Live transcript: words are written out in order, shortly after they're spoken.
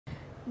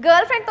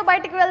Girl friend తో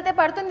బయటికి వెళ్తే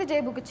పడుతుంది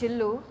జేబుకు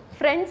చిల్లు,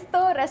 ఫ్రెండ్స్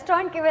తో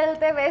రెస్టారెంట్ కి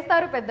వెళ్తే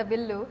వేస్తారు పెద్ద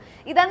బిల్లు,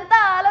 ఇదంతా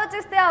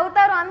ఆలోచిస్తే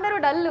అవుతారు అందరూ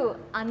డల్లు.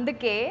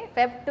 అందుకే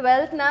ఫెబ్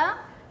 12th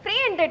ఫ్రీ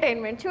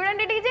ఎంటర్టైన్మెంట్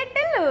చూడండి డీజే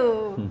టిల్లు.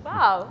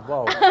 వావ్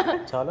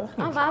చాలా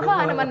బాబా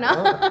అనమన్నా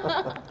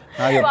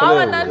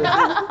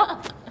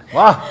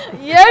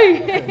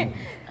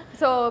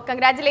సో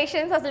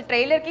కంగ్రాచులేషన్స్. అసలు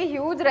ట్రైలర్కి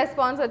హ్యూజ్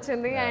రెస్పాన్స్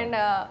వచ్చింది అండ్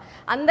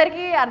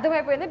అందరికీ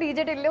అర్థమైపోయింది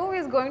DJ Tillu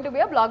is going to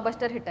be a block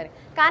buster hit అని.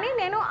 కానీ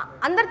నేను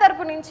అందరి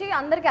తరపు నుంచి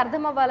అందరికీ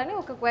అర్థం అవ్వాలని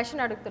ఒక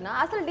క్వశ్చన్ అడుగుతున్నా,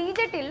 అసలు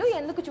డీజే టిల్లు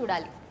ఎందుకు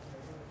చూడాలి?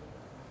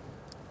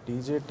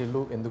 డీజే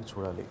టిల్లు ఎందుకు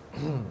చూడాలి?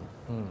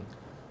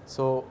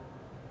 సో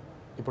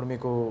ఇప్పుడు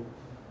మీకు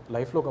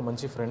లైఫ్లో ఒక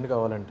మంచి ఫ్రెండ్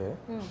కావాలంటే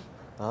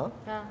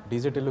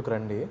డీజే టిల్లుకి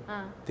రండి,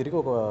 తిరిగి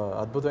ఒక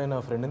అద్భుతమైన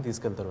ఫ్రెండ్ని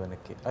తీసుకెళ్తారు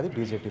వెనక్కి, అది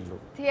డీజే టిల్లు.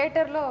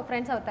 థియేటర్లో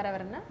ఫ్రెండ్స్ అవుతారు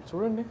ఎవరన్నా?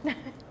 చూడండి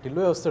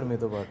టిల్లు వస్తాడు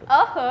మీతో పాటు.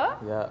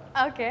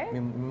 ఓకే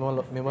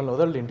మిమ్మల్ని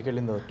వదలడు ఇంటికి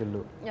వెళ్ళింది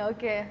Tillu.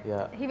 Okay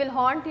he will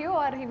haunt you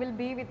or he will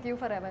be with you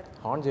for ever?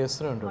 Haunt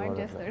చేస్తూనే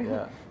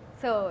ఉంటాడు.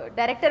 So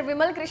director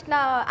Vimal Krishna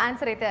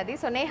answer అయితే అది.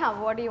 So Neha,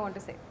 what do you want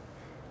to say?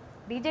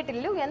 DJ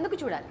Tillu ఎందుకు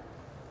చూడాలి?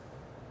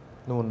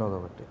 నువ్వు ఉన్నావు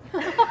కాబట్టి.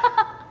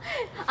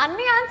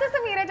 అన్ని ఆన్సర్స్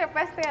మీరే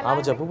చెప్పేస్తే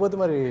ఆమె చెప్పకపోతే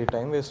మరి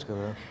టైం వేస్ట్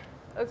కదా.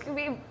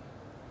 ఓకే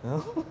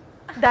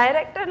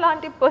డైరెక్టర్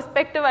లాంటి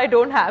perspective I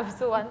don't have.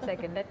 So 1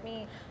 second let me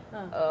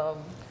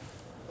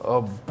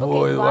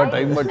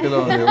time పట్టిలా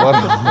ఉంది.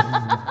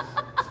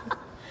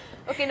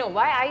 Okay, no,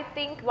 why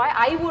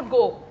I would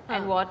go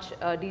and watch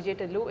DJ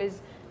Tillu is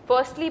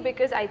firstly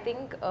because I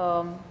think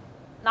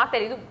not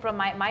Telugu, from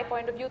my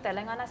point of view,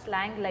 Telangana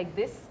slang like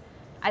this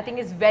I think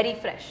is very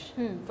fresh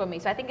for me.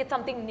 So I think it's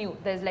something new.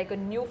 There's like a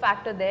new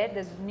factor there.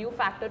 There's new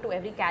factor to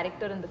every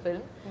character in the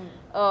film.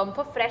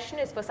 For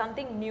freshness, for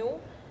something new,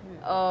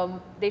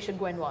 they should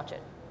go and watch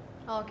it.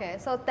 Okay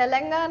so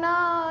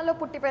తెలంగాణలో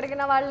పుట్టి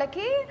పెరిగిన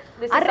వాళ్ళకి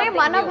This is అరే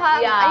something మన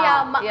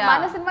new.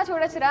 మన cinema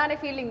చూడొచ్చురా అనే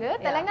feeling,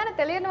 Telangana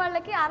తెలియని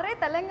వాళ్ళకి అరే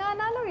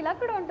తెలంగాణలో ఇలా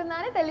కూడా ఉంటుందా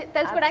అని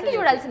తెలుసుకోవడానికి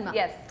చూడాలి cinema.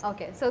 Yes.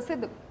 Okay so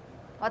Siddhu,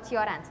 what's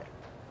your answer?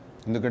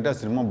 ఎందుకంటే ఆ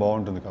సినిమా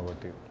బాగుంటుంది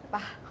కాబట్టి.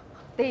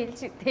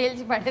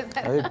 తేల్చి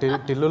పడేసారు. అది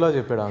టిల్లులా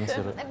చెప్పాడు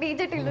ఆన్సర్.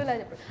 డీజే టిల్లులా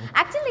చెప్పాడు.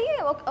 యాక్చువల్లీ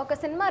ఒక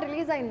సినిమా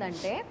రిలీజ్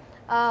అయిందంటే,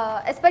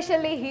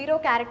 ఎస్పెషల్లీ హీరో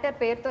క్యారెక్టర్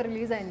పేరుతో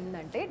రిలీజ్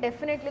అయిందంటే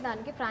డెఫినెట్లీ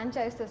దానికి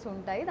ఫ్రాంచైజెస్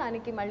ఉంటాయి,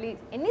 దానికి మళ్ళీ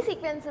ఎన్ని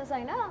సీక్వెల్స్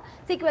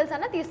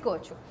అయినా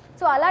తీసుకోవచ్చు.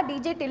 సో అలా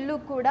డీజే టిల్లు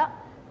కూడా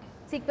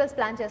సీక్వెల్స్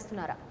ప్లాన్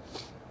చేస్తున్నారా?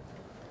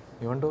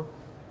 ఏమంటావు?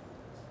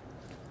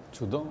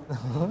 చూద్దాం.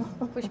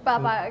 పుష్ప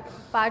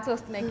పార్ట్స్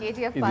వస్తున్నాయి,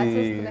 కేజీఎఫ్ పార్ట్స్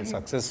ఇది వస్తున్నాయి.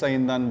 సక్సెస్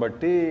అయిన దాన్ని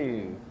బట్టి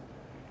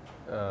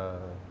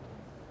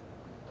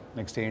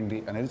నెక్స్ట్ ఏంటి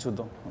అనేది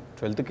చూద్దాం.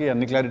 12th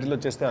అన్ని క్లారిటీలు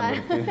వచ్చేస్తే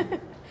అందరికీ.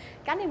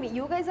 కానీ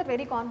you guys are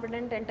very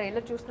confident and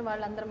trailer చూసిన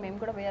వాళ్ళందరం మేము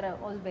కూడా వేర్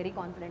ఆల్ వెరీ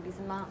కాన్ఫిడెంట్ ఈ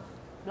cinema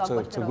block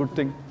buster. It's good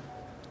thing.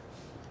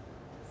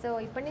 So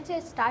ఇప్పటి నుంచే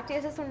స్టార్ట్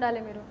చేసేసి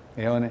ఉండాలి మీరు,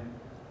 ఏమని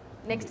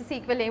నెక్స్ట్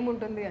సీక్వెల్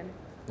ఏముంటుంది అని.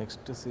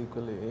 నెక్స్ట్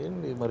సీక్వెల్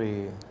ఏంటి మరి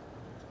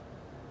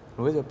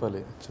నువ్వే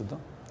చెప్పాలి.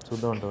 చూద్దాం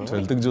అంటావు.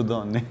 12th చూద్దాం,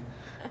 అన్ని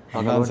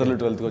ఆన్సర్లు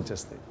 12th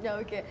వచ్చేస్తాయి.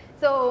 ఓకే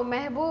సో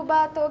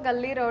మెహబూబాతో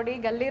గల్లీ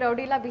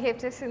రౌడీలా బిహేవ్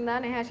చేసిందా?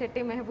 నేహా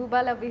శెట్టి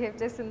మెహబూబాలా బిహేవ్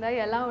చేసిందా?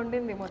 ఎలా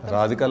ఉండింది మొత్తం?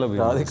 రాధికాలో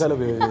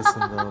బిహేవ్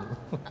చేసిందా?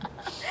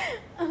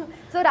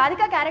 సో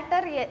రాధిక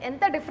క్యారెక్టర్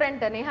ఎంత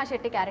డిఫరెంట్ నేహా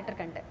శెట్టి క్యారెక్టర్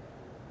కంటే?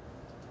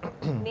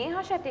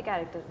 Neha Shetty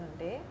character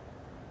ante,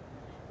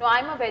 no,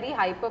 I'm a very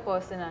hyper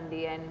person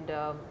andi, and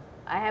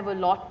I have a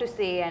lot to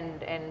say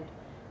and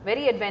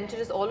very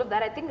adventurous, all of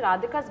that. I think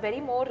Radhika is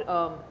very more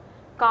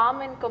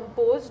calm and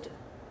composed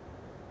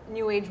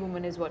new age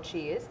woman is what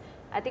she is.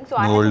 I think so.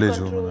 I have to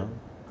control.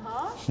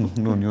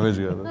 No, new age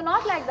kada. No,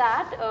 not like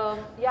that.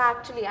 Yeah,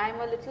 actually I'm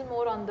a little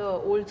more on the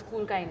old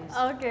school kinds.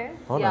 Okay.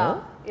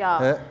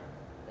 Yeah.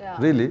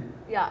 Really?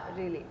 Yeah,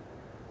 really.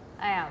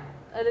 I am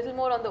a little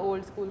more on the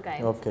old school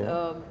kinds. Okay.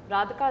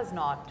 Radhika is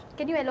not.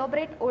 Can you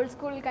elaborate old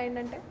school kind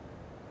ante?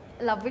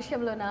 Love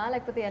విషయంలోనా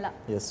లేకపోతే ఎలా?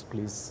 Yes,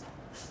 please.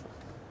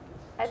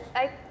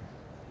 I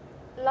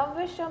love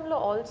Vishamlo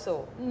also,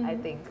 I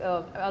think.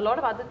 A lot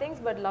of other things,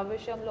 but love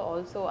Vishamlo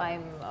also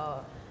I'm,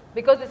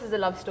 because this is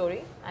a love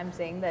story, I'm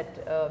saying that,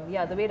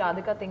 yeah, the way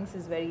Radhika thinks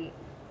is very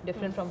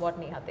different from what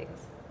Neha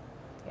thinks.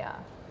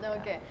 Yeah.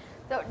 Okay.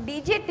 So,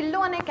 DJ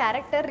Tillu అనే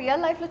character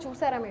real లైఫ్లో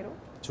చూసారా మీరు?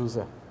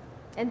 చూసా.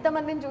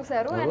 ఎంతమందిని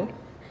చూసారు? And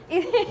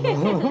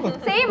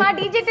same ఆ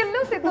DJ Tillu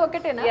Siddhu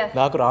ఒకటేనా?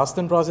 నాకు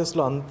రాస్తున్న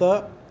ప్రాసెస్లో అంతా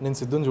నేను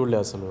సిద్ధుని చూడలే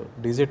అసలు.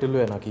 డీజే టిల్లు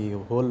నాకు ఈ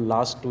whole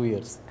last 2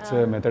 years.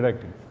 Method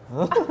acting.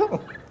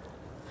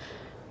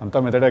 అంతా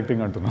మెథడ్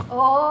యాక్టింగ్ అంటున్నా.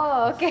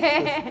 ఓకే.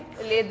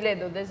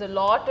 లేదు there's a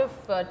lot of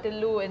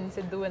Tillu and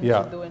Sidhu and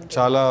Sidhu and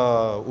చాలా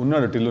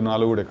ఉన్నాడు టిల్లు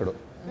నాలో కూడా ఎక్కడో.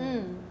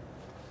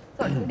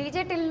 సో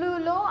డీజే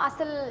టిల్లులో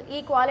అసలు ఈ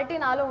క్వాలిటీ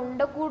నాలో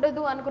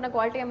ఉండకూడదు అనుకున్న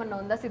క్వాలిటీ ఏమన్నా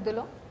ఉందా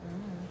సిద్ధులో?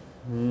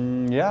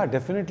 యా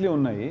డెఫినెట్లీ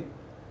ఉన్నాయి.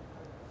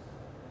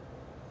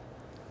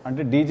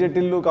 అంటే డీజే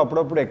టిల్లుకి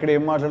అప్పుడప్పుడు ఎక్కడ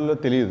ఏం మాట్లాడాలో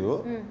తెలియదు,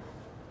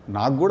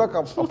 నాకు కూడా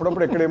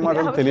అప్పుడప్పుడు ఎక్కడ ఏం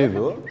మాట్లాడాలో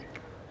తెలియదు,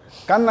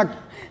 కానీ నాకు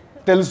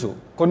తెలుసు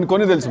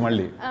కొన్ని తెలుసు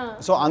మళ్ళీ.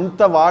 సో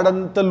అంత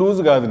వాడంత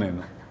లూజ్ కాదు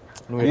నేను.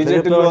 నువ్వు ఎట్లా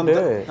చెప్తావు అంటే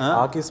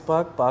ఆకిస్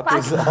పాక్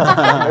పాకిస్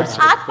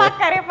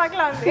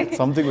కరేపాకులా ఉంది.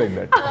 Something like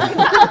that.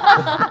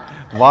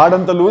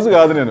 వాడంత లూజ్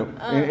కాదు నేను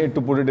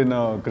to put it in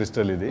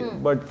crystal ఇది.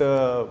 బట్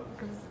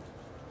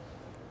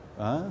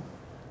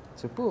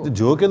చెప్పు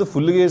జోక్ ఏదో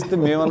ఫుల్గా వేస్తే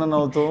మేమన్నా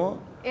అవుతాం.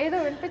 ఏదో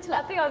వినిపించలా.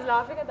 I think I was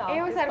laughing at the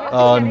ఏమో office.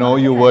 Sir no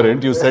you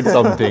weren't, you said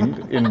something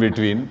in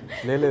between.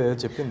 లేదు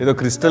చెప్పింది ఏదో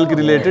క్రిస్టల్ కి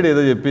రిలేటెడ్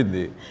ఏదో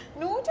చెప్పింది.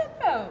 నువ్వు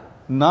చెప్పావు.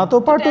 నాతో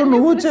పాటు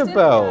నువ్వు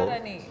చెప్పావు.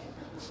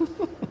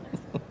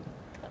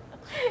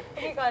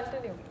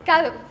 Continue.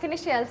 కాదు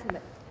ఫినిష్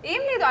చేయాల్సిందే.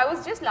 ఏం లేదు, I was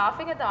just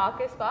laughing at the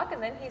Arcade Park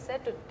and then he said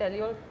to tell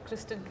you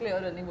crystal clear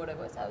and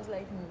whatever. So I was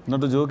like,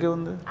 నాతో జోకే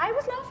ఉంది. I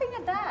was laughing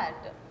at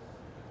that.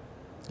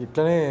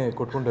 ఇట్లనే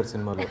కొట్టుకుంటారు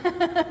సినిమాలో.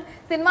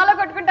 సినిమాలో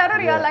కొట్టుకుంటారు,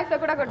 రియల్ లైఫ్ లో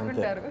కూడా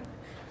కొట్టుకుంటారు.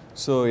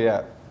 సో యా,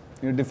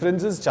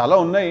 డిఫరెన్సెస్ చాలా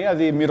ఉన్నాయి.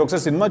 అది మీరు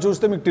ఒకసారి సినిమా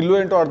చూస్తే మీకు టిల్లు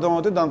ఏంటో అర్థం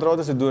అవుతుంది, దాని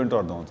తర్వాత సిద్ధు ఏంటో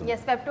అర్థం అవుతుంది.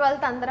 yes Feb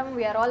 12th అందరం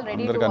we are all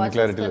ready to అందరికి అన్ని watch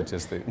క్లారిటీలు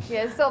వచ్చేస్తాయి.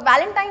 yes so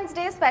Valentine's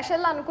Day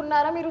special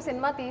అనుకున్నారా మీరు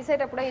సినిమా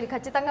తీసేటప్పుడు ఇది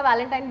ఖచ్చితంగా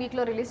వాలంటైన్ వీక్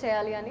లో రిలీజ్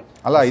చేయాలి అని?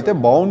 అలా అయితే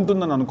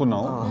బాగుంటుందని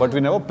అనుకున్నాం, but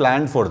we never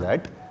plan for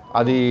that.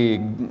 అది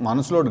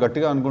మనసులో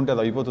గట్టిగా అనుకుంటే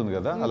అది అయిపోతుంది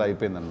కదా, అలా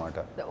అయిపోయింది అనమాట.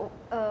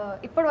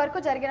 ఇప్పటి వరకు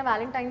జరిగిన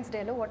వాలంటైన్స్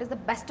డేలో what is the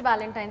best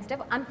Valentine's day,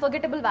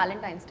 unforgettable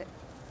Valentine's day?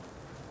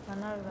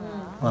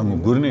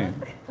 ముగ్గురిని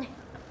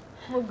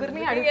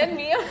ముగ్గురిని అడిగాను,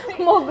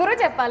 ముగ్గురు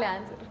చెప్పాలి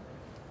answer.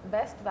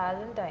 Best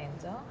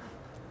Valentine's, huh?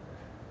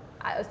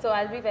 So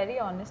I'll be very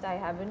honest, I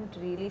haven't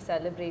really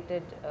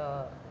celebrated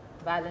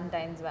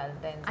Valentine's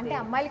అంటే Day.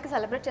 అమ్మాయిలకి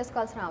సెలబ్రేట్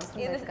చేసుకోవాల్సిన అవసరం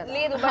లేదు కదా.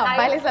 లేదు, but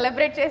అబ్బాయిలు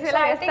సెలబ్రేట్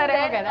చేసేలా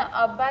చేస్తారేమో కదా.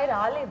 అబ్బాయి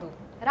రాలేదు.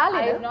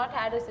 రాలేదు? I have not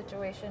had a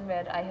situation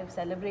where I have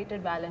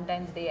celebrated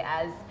Valentine's Day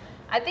as,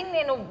 I think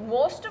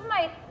most of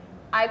my,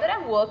 either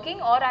I'm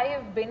working or I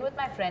have been with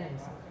my friends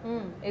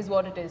is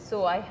what it is. So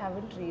I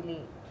haven't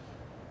really.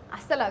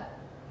 అసలు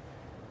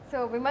so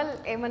Vimal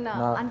ఏమన్నా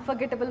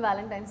unforgettable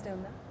Valentine's day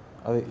ఉందా?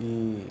 అది ఈ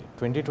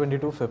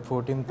 2022 Feb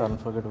 14th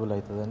unforgettable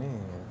అవుతుందని.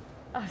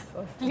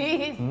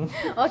 Please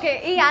okay,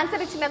 ఈ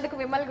answer ఇచ్చినందుకు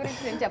విమల్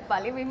గురించి నేను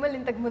చెప్పాలి. విమల్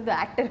ఇంతకు ముందు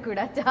యాక్టర్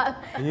కూడా,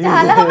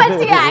 చాలా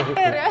మంచి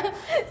యాక్టర్.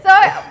 సో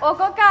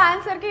ఒక్కొక్క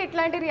ఆన్సర్ కి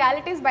ఇట్లాంటి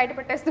రియాలిటీస్ బయట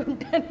పెట్టేస్తూ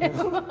ఉంటాను.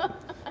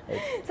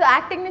 సో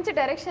యాక్టింగ్ నుంచి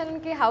డైరెక్షన్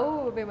కి హౌ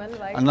విమల్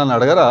వై? నన్ను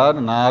అడగరా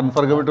నా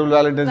అన్ఫర్గెటబుల్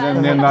వాలంటైన్స్ డే?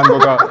 నేను దానికి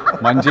ఒక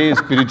మంచి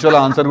స్పిరిచువల్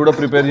ఆన్సర్ కూడా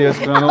ప్రిపేర్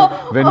చేస్తున్నాను.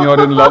 When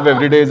you're in love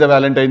every day is a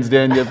Valentine's day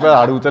అని చెప్పి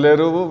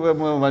అడుగుతలేరు,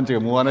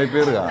 మంచిగా మూవ్ అని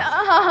అయిపోయారుగా.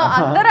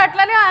 అందరూ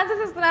అట్లానే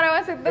ఆన్సర్స్ ఇస్తున్నారు.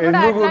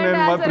 ఎందుకు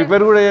నేను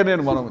ప్రిపేర్ కూడా అయ్యా.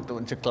 నేను మనం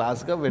మంచి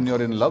క్లాస్ గా when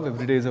you're in love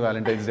every day is a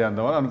Valentine's day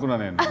అందామని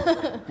అనుకున్నాను. నేను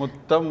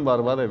మొత్తం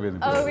బర్బాద్ అయిపోయింది.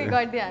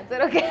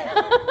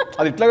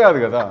 అది ఇట్లా కాదు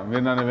కదా.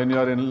 మీరు నన్ను వెన్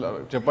యూఆర్ ఇన్ లవ్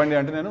చెప్పండి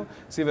అంటే నేను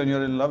see when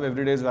you're in love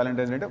every day is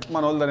Valentine's day అంటే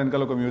మన వాళ్ళు దాని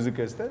వెనకాల ఒక మ్యూజిక్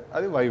వేస్తే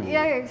అది వైబ్.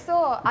 సో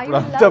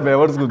అంతా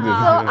బెవర్స్ గుంది.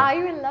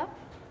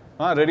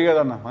 రెడీ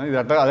కదా అన్న, ఇది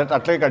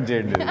అట్లే కట్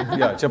చేయండి.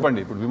 చెప్పండి,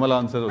 ఇప్పుడు విమల్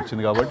ఆన్సర్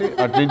వచ్చింది కాబట్టి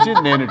అటు నుంచి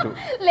నేను ఇటు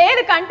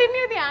లేదు,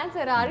 continue the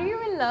answer. Are you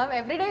in love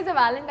every day is a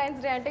Valentine's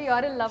day అంటే యు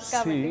ఆర్ ఇన్ లవ్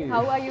కాబట్టి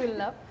how are you in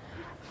love?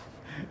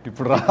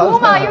 ఇప్పుడు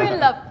whom are you in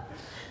love?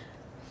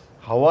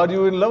 How are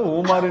you in love,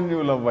 whom are in you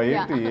love?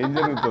 ఏంటి ఏం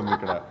జరుగుతుంది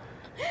ఇక్కడ?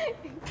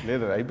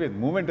 లేదు, అయిపోయింది.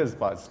 Moment is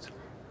past.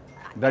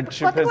 That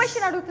ship కొత్త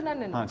క్వశ్చన్ అడుగుతున్నాను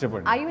నేను.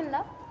 చెప్పండి. Are you in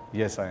love?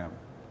 yes I am.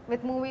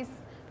 With movies,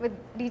 with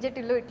DJ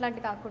Tillu ఇట్లాంటి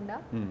కాకుండా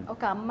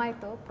ఒక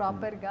అమ్మాయితో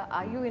ప్రాపర్ గా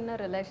are you in a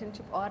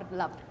relationship are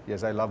love?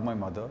 yes I love my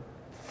mother.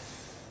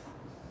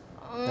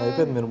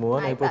 అయిపోయింది, మీరు మూవ్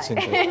ఆన్ అయిపోవచ్చు.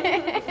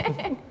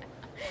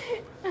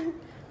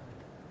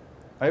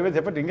 అయిపోయింది,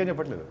 చెప్పండి. ఇంకేం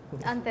చెప్పట్లేదు,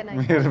 అంతేనా?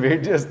 మీరు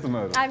వెయిట్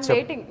చేస్తున్నారు. I am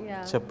waiting.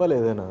 చెప్పాలి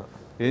ఏదైనా.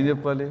 ఏం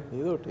చెప్పాలి?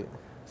 ఏదో ఒకటి.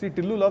 see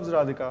Tillu loves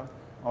Radhika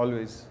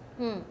always.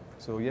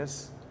 so yes,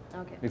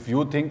 okay, if you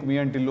think me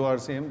and Tillu are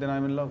same then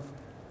I'm in love.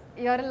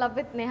 you are in love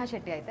with Neha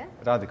Shetty అయితే?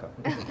 Radhika.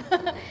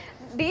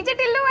 DJ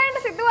Tillu and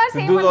Siddhu are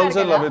same. Siddhu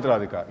also love with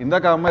Radhika.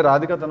 ఇందాక అమ్మాయి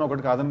రాధిక తను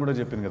ఒకటి కాదని కూడా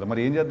చెప్పింది కదా, మరి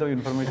ఏం చేద్దాం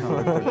ఇన్ఫర్మేషన్?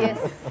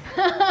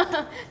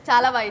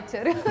 చాలా బాగా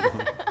ఇచ్చారు,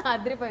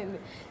 అదిరిపోయింది.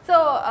 సో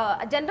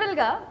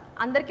జనరల్గా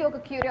అందరికీ ఒక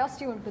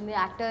క్యూరియాసిటీ ఉంటుంది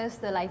యాక్టర్స్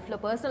లైఫ్లో,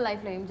 పర్సనల్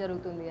లైఫ్లో ఏం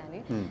జరుగుతుంది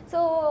అని. సో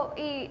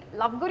ఈ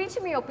లవ్ గురించి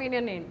మీ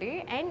ఒపీనియన్ ఏంటి?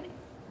 అండ్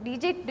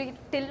డీజే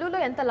టిల్లులో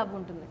ఎంత లవ్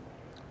ఉంటుంది?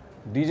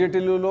 డీజే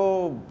టిల్లులో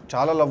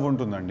చాలా లవ్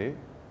ఉంటుందండి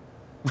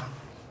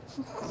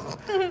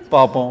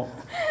పాపం.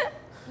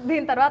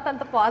 దీని తర్వాత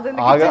అంత పాజ్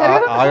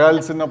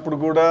ఆగాల్సినప్పుడు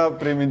కూడా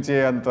ప్రేమించే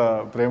అంత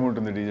ప్రేమ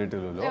ఉంటుంది DJ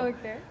టిల్లులో.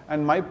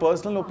 And my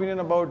personal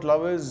opinion about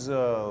love is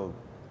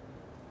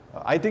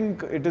I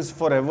think it is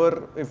forever.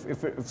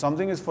 If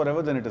something is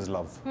forever, then it is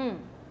love.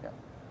 Yeah.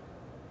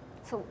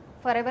 So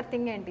forever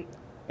thing enti?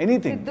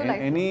 Anything,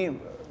 any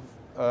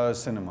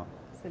cinema.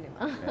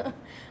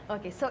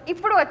 Okay, so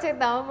ఇప్పుడు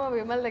వచ్చేద్దాము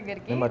విమల్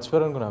దగ్గరికి.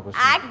 మర్చిపోయాను నాకు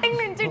acting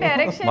నుంచి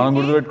direction మనం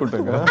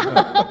గుర్తుపెట్టుకుంటాం కదా.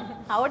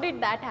 How did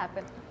that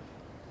happen?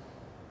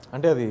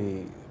 అంటే అది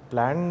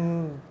plan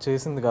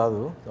చేసింది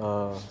కాదు.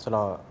 అసలు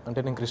అంటే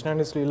నేను కృష్ణ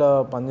ఇండస్ట్రీలో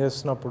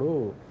పనిచేస్తున్నప్పుడు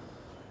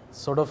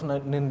సార్ట్ ఆఫ్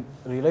నేను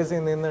రియలైజ్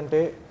అయింది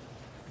ఏంటంటే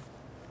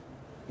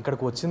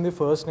ఇక్కడికి వచ్చింది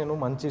ఫస్ట్ నేను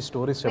మంచి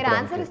స్టోరీస్ మీరు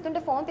చెప్పడానికి. ఆన్సర్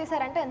ఇస్తుంటే ఫోన్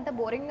తీసారంటే ఎంత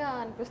బోరింగ్ గా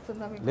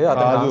అనిపిస్తుందో మీకు. లేదు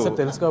అతనికి కాదు. ఆన్సర్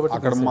తెలుసు కాబట్టి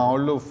అక్కడ మా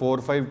వాళ్ళు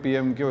 4-5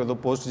 PM కి ఏదో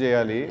పోస్ట్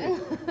చేయాలి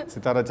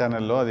సితారా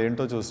ఛానల్లో,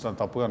 అదేంటో చూస్తున్నాను,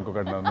 తప్పుగా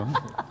అనుకోకండి నన్ను.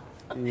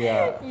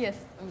 yes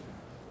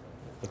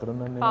ఇక్కడ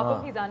ఉన్నాను నేను. Papa,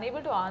 he's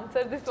unable to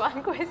answer this one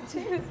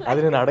question. అది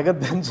నేను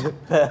అడగద్దని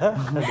చెప్పా.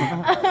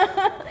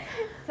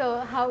 సో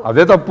హౌ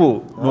అదే తప్పు,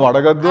 నువ్వు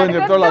అడగద్దు అని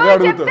చెప్పే వాళ్ళు అదే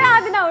అడుగుతారు.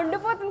 అది నా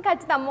ఉండిపోతుంది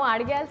ఖచ్చితంగా,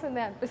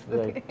 అడిగాల్సిందే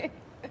అనిపిస్తుంది.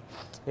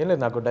 ఏం లేదు,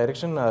 నాకు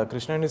డైరెక్షన్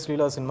కృష్ణ అండ్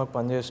శ్రీలా సినిమాకి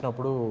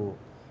పనిచేసినప్పుడు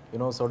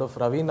సార్ట్ ఆఫ్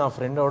రవి నా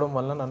ఫ్రెండ్ అవడం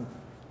వల్ల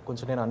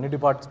కొంచెం నేను అన్ని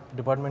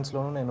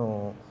డిపార్ట్మెంట్స్లోనూ నేను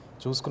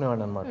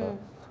చూసుకునేవాడిని అనమాట.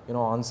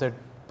 ఆన్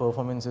సెట్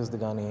పర్ఫార్మెన్సెస్ది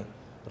కానీ,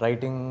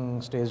 రైటింగ్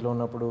స్టేజ్లో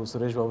ఉన్నప్పుడు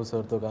సురేష్ బాబు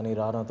సార్తో కానీ,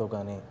 రానాతో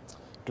కానీ,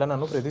 ఇట్లా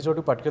నన్ను ప్రతి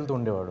చోటుకి పట్టుకెళ్తూ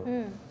ఉండేవాడు.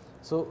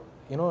 సో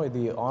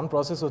ఇది ఆన్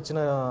ప్రాసెస్ వచ్చిన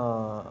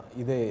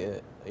ఇదే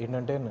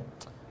ఏంటంటే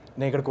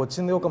నేను ఇక్కడికి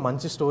వచ్చింది ఒక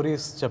మంచి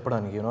స్టోరీస్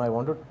చెప్పడానికి. I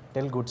want to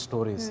tell good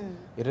stories,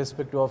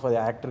 irrespective of అది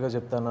యాక్టర్గా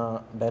చెప్తానా,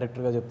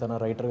 డైరెక్టర్గా చెప్తానా,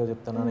 రైటర్గా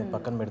చెప్తానా అనేది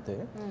పక్కన పెడితే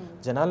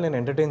జనాలు నేను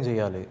ఎంటర్టైన్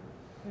చేయాలి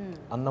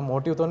అన్న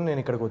మోటివ్తో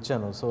నేను ఇక్కడికి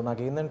వచ్చాను. సో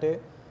నాకు ఏంటంటే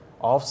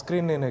ఆఫ్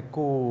స్క్రీన్ నేను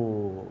ఎక్కువ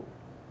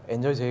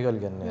ఎంజాయ్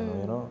చేయగలిగాను.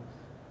 నేను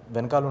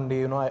వెనకాల ఉండి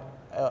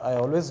I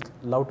always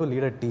love to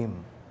lead a team.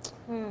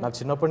 నాకు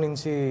చిన్నప్పటి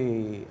నుంచి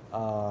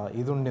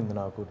ఇది ఉండింది,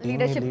 నాకు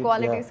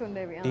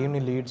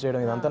టీమ్ని లీడ్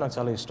చేయడం ఇదంతా నాకు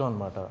చాలా ఇష్టం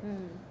అనమాట.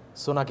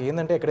 సో నాకు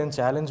ఏంటంటే ఎక్కడైనా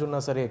ఛాలెంజ్ ఉన్నా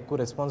సరే, ఎక్కువ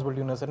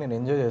రెస్పాన్సిబిలిటీ ఉన్నా సరే నేను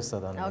ఎంజాయ్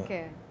చేస్తాను దాన్ని.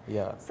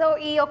 యా, సో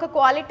ఈ ఒక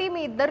క్వాలిటీ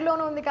మీ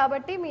ఇద్దరిలోనూ ఉంది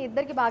కాబట్టి మీ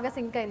ఇద్దరికి బాగా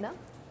సింక్ అయిందా?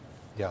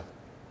 యా,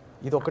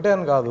 ఇది ఒకటే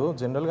అని కాదు,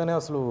 జనరల్గానే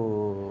అసలు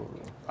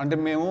అంటే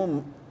మేము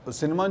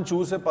సినిమాని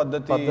చూసే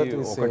పద్ధతి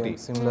ఒకటి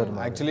సిమిలర్.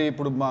 యాక్చువల్లీ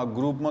ఇప్పుడు మా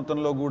గ్రూప్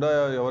మొత్తంలో కూడా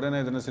ఎవరైనా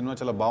ఏదైనా సినిమా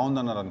చాలా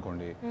బాగుందన్నారు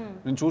అనుకోండి,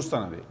 నేను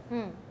చూస్తాను. అది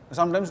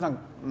సమ్ టైమ్స్ నాకు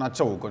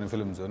నచ్చవు, కొన్ని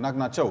ఫిల్మ్స్ నాకు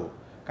నచ్చవు,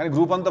 కానీ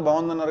గ్రూప్ అంతా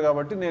బాగుందన్నారు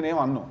కాబట్టి నేనేం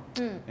అన్ను.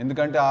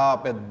 ఎందుకంటే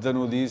పెద్ద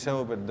నువ్వు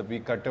తీసావు, పెద్ద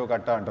పీక్ కట్టేవు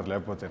కట్ట అంటారు,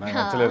 లేకపోతే నాకు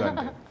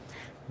నచ్చలేదంటే.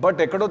 బట్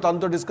ఎక్కడో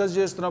తనతో డిస్కస్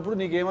చేస్తున్నప్పుడు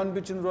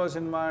నీకేమనిపించింది బ్రో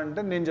సినిమా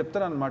అంటే నేను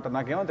చెప్తాను అనమాట,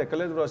 నాకేమంత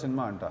ఎక్కలేదు బ్రో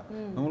సినిమా అంట,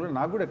 నువ్వు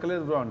నాకు కూడా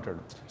ఎక్కలేదు బ్రో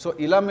అంటాడు. సో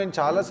ఇలా మేము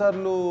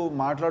చాలాసార్లు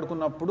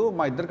మాట్లాడుకున్నప్పుడు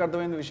మా ఇద్దరికి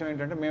అర్థమైన విషయం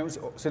ఏంటంటే మేము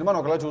సినిమాను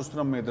ఒకలా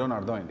చూస్తున్నాం మీ ఇద్దరు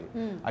అర్థమైంది.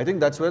 I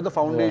think that's where the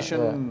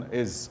foundation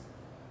is.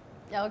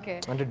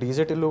 అంటే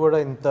డీజే టిల్లు కూడా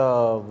ఇంత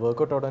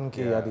వర్కౌట్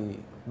అవడానికి అది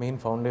మెయిన్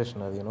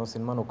ఫౌండేషన్. అది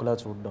సినిమాను ఒకలా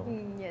చూడడం.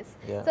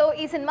 సో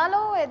ఈ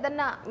సినిమాలో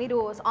ఏదన్నా మీరు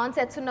ఆన్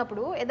సెట్స్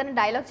ఉన్నప్పుడు ఏదైనా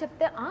డైలాగ్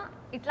చెప్తే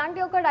ఇట్లాంటి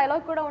ఒక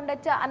డైలాగ్ కూడా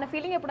ఉండొచ్చా అన్న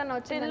ఫీలింగ్ ఎప్పుడన్నా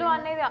వచ్చింది? Tillu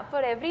అనేది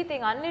ఫర్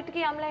ఎవ్రీథింగ్,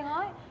 అన్నిటికీ ఐమ్ లైక్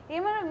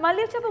ఏమైనా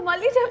మళ్ళీ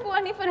చెప్పు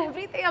అని for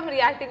everything I'm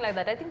reacting like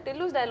that. I think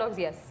Tillu's dialogues,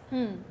 yes.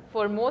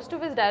 For most of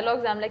his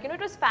dialogues I'm like,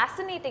 it was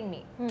fascinating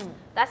me.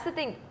 That's the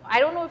thing. I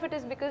don't know if it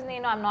is because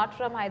I'm not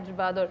from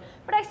Hyderabad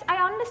but I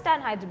understand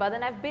Hyderabad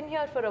and I've been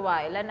here for a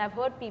while and I've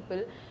heard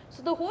people. So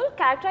the whole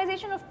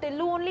characterization of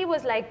Tillu only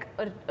was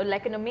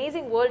like an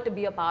amazing world to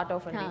be a part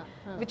of,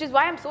 which is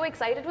why I'm so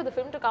excited for the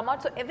film to come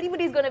out. So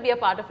everybody's going to be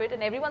a part of it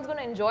and everyone's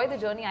going to enjoy the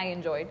journey I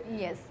enjoyed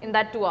in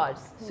that 2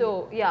 hours. So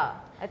yeah,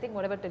 I think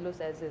whatever Tillu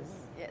says is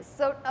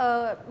so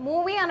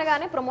movie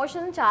అనగానే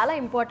promotion చాలా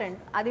important.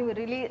 అది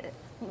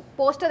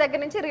poster దగ్గర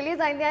నుంచి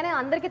release అయింది అని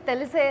అందరికీ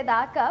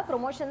తెలిసేదాకా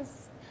promotions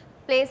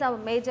place a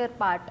major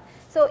part.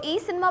 So ఈ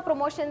cinema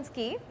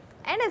ప్రమోషన్స్కి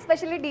and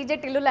especially DJ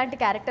Tillu లాంటి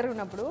క్యారెక్టర్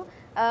ఉన్నప్పుడు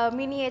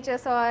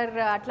మినియేచర్స్ ఆర్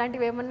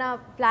అట్లాంటివి ఏమన్నా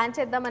ప్లాన్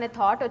చేద్దాం అనే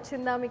థాట్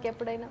వచ్చిందా మీకు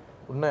ఎప్పుడైనా?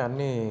 ఉన్నాయి,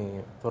 అన్ని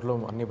త్వరలో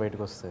అన్ని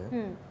బయటకు వస్తాయి.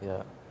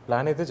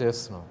 ప్లాన్ అయితే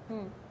చేస్తున్నాం.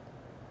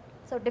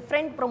 సో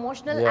డిఫరెంట్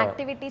ప్రమోషనల్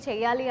యాక్టివిటీ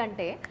చేయాలి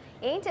అంటే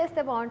ఏం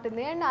చేస్తే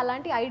బాగుంటుంది అండ్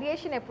అలాంటి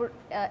ఐడియేషన్ ఎప్పుడు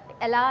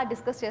ఎలా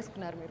డిస్కస్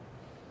చేసుకున్నారు మీరు?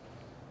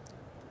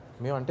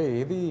 మేము అంటే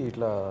ఏది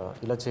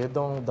ఇలా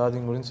చేద్దాం,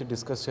 దాని గురించి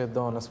డిస్కస్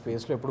చేద్దాం అన్న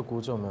స్పేస్లో ఎప్పుడు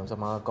కూర్చోం మేము.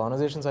 మా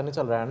కాన్వర్జేషన్స్ అన్నీ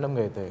చాలా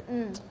ర్యాండమ్గా అవుతాయి.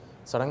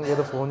 సడన్గా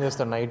ఏదో ఫోన్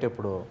చేస్తాను నైట్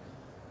ఎప్పుడో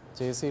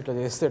చేసి ఇట్లా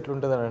చేస్తే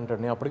ఎట్లుంటుంది అని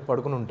అంటాడు. నేను అప్పటికి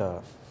పడుకుని ఉంటా.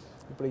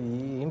 ఇప్పుడు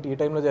ఏంటి ఈ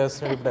టైంలో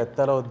చేస్తున్నాడు, ఇప్పుడు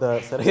ఎత్తాలా వద్దా,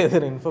 సరే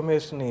ఏదైనా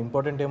ఇన్ఫర్మేషన్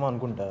ఇంపార్టెంట్ ఏమో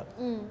అనుకుంటా.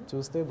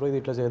 చూస్తే బ్రో ఇది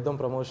ఇట్లా చేద్దాం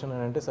ప్రమోషన్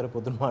అని అంటే సరే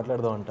పొద్దున్న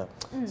మాట్లాడదాం అంట.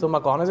 సో మా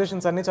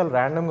కాన్వర్జేషన్స్ అన్నీ చాలా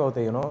ర్యాండమ్గా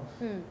అవుతాయి.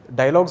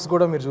 డైలాగ్స్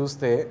కూడా మీరు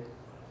చూస్తే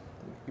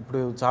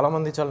ఇప్పుడు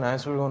చాలామంది చాలా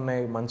న్యాచురల్గా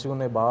ఉన్నాయి, మంచిగా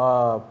ఉన్నాయి, బాగా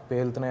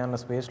పేలుతున్నాయి అన్న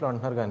స్పేస్లో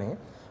అంటున్నారు. కానీ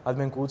అది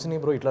మేము కూర్చుని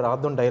బ్రో ఇట్లా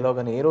రాద్దాం డైలాగ్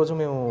అని ఏ రోజు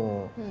మేము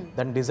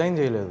దాన్ని డిజైన్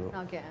చేయలేదు.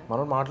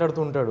 మనం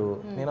మాట్లాడుతూ ఉంటాడు,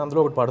 నేను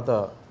అందులో ఒకటి పడతా,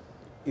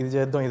 ఇది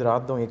చేద్దాం, ఇది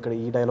రాద్దాం, ఇక్కడ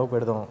ఈ డైలాగ్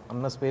పెడదాం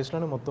అన్న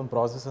స్పేస్లోనే మొత్తం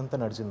ప్రాసెస్ అంతా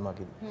నడిచింది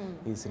మాకు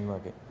ఈ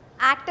సినిమాకి.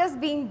 యాక్టర్స్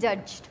బీయింగ్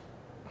జడ్జ్డ్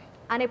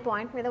అనే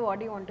పాయింట్ మీద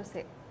what you want to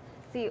say?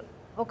 C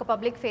ఒక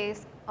public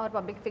face are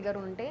public figure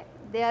ఉంటే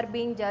they are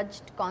being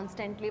judged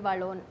constantly,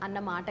 వాళ్ళు అన్న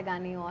మాట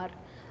కానీ ఆర్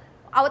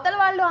అవతల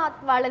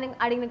వాళ్ళని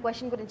అడిగిన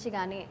క్వశ్చన్ గురించి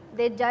కానీ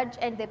they judge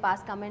and they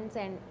pass comments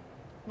and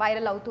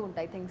viral అవుతూ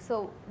ఉంటాయి థింగ్స్. సో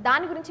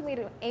దాని గురించి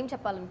మీరు ఏం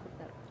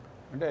చెప్పాలనుకుంటున్నారు?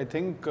 అంటే I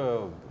think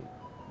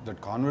that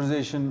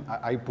conversation,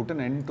 I put an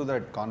end to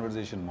that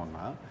conversation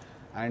monna,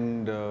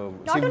 and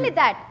not only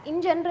that, in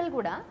general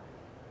kuda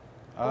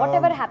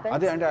whatever happens.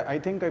 అదే అంటే I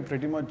think I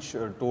pretty much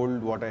told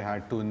what I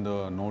had to in the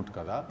note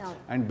kada,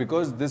 and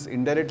because this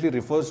indirectly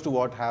refers to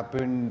what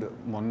happened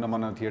మొన్న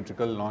మన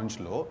theatrical launch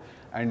లో,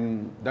 and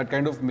that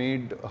kind of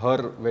made her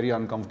very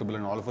uncomfortable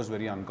and all of us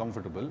very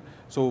uncomfortable.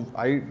 So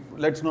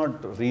let's not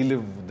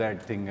relive that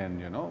thing, and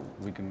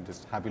we can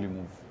just happily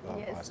move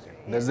past it.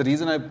 That's the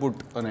reason I put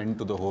an end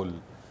to the whole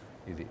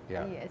idi.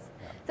 Yes.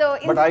 So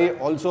but I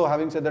also,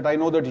 having said that, I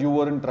know that you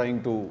weren't trying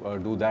to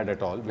do that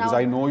at all, because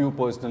I know you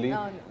personally.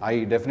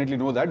 I definitely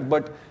know that,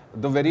 but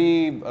the very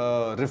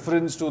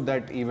reference to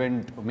that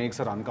event makes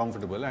her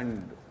uncomfortable, and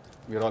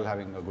we're all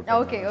having a good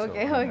time.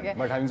 Okay.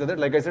 But having said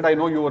that, like I said, I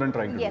know you weren't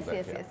trying to do that.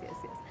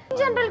 Yes. In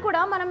general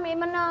కూడా మనం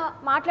ఏమన్నా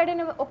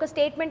మాట్లాడిన ఒక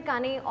statement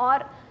కానీ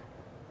are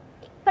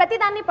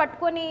ప్రతిదాన్ని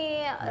పట్టుకొని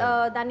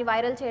దాన్ని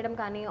viral చేయడం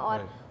కానీ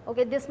are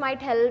okay this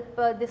might help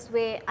this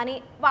way అని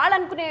వాళ్ళు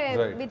అనుకునే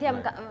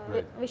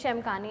విషయం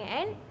కానీ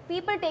and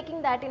people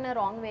taking that in a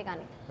wrong way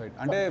కానీ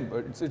అంటే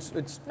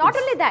not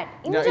only that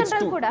in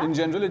general కూడా in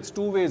general it's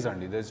two ways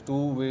అండి. There's two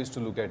ways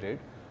to look at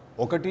it.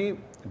 ఒకటి,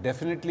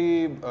 definitely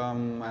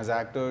as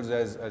actors,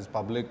 as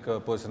public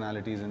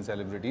personalities and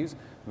celebrities,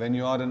 when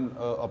you are in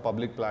a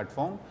public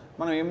platform,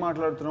 మనం ఏం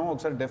మాట్లాడుతున్నామో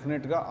ఒకసారి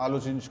డెఫినెట్గా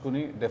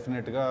ఆలోచించుకుని,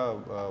 డెఫినెట్గా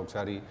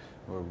ఒకసారి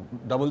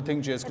డబుల్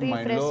థింక్ చేసుకుని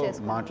మైండ్లో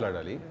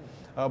మాట్లాడాలి.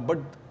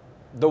 But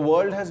the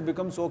world has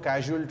become so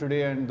casual today,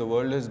 and the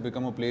world has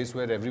become a place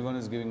where everyone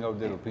is giving out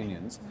their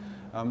opinions.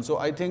 So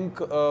I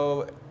think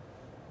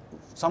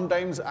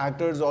sometimes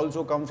actors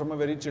also come from a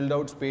very chilled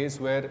out space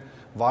where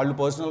వాళ్ళు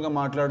పర్సనల్గా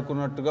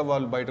మాట్లాడుకున్నట్టుగా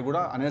వాళ్ళు బయట కూడా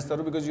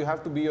అనేస్తారు, because you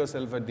have to be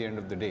yourself at the end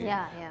of the day.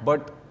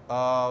 But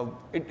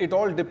it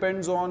all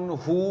depends on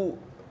who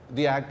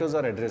the actors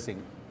are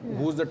addressing.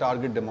 Who's the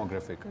target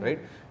demographic,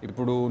 right?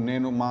 ఇప్పుడు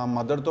నేను మా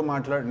మదర్తో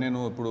నేను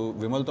ఇప్పుడు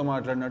విమల్తో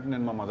మాట్లాడినట్టు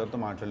నేను మా మదర్తో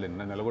మాట్లాడలేను,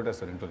 నేను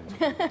నిలగొట్టేస్తాను ఇంట్లో నుంచి,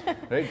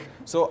 రైట్?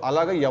 సో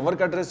అలాగా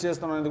ఎవరికి అడ్రస్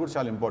చేస్తాను అనేది కూడా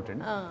చాలా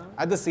important.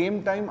 At the same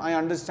time I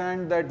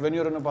understand that when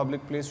you're in a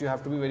public place you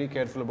have to be very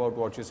careful about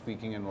what you're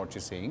speaking and what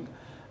you're saying.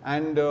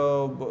 And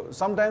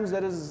sometimes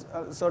there is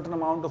a certain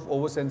amount of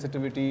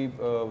oversensitivity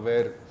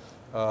where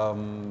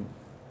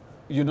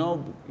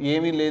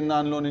ఏమీ లేని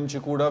దానిలో నుంచి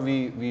కూడా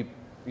we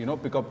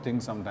pick up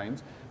things sometimes.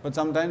 But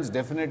sometimes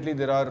definitely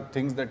there are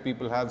things that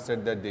people have said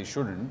that they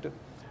shouldn't.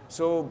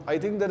 So I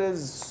think there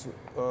is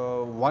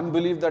one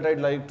belief that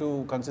I'd like to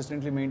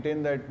consistently maintain,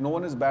 that no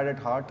one is bad at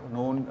heart,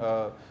 no one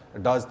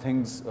does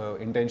things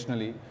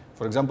intentionally.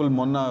 For example,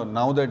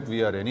 now that we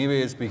are anyway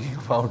speaking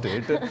about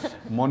it,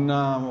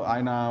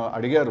 aina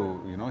adigaru,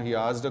 he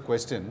asked a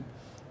question.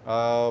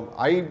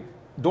 I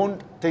don't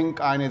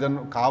think aina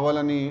edan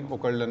kavalani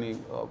okallani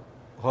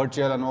hurt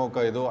cheyalano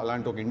oka edo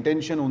alanti oka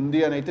intention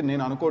undi ani aithe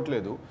nenu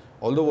anukottledu.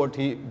 Although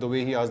the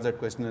way he asked that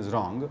question is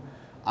wrong.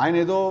 ఆయన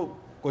ఏదో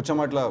కొంచెం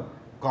అట్లా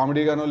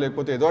కామెడీగానో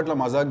లేకపోతే ఏదో అట్లా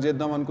మజాక్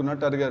చేద్దాం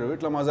అనుకున్నట్టు అడిగారు.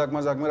 ఇట్లా మజాక్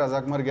మరి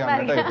రజాక్ మరిగా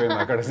అన్నట్టు అయిపోయింది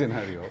అక్కడ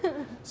scenario.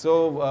 So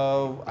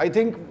I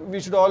think we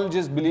should all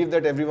just believe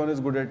that every one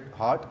is good at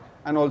heart,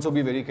 and also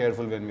be very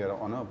careful when we are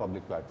on a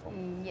public platform.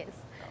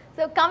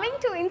 So coming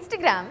to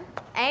Instagram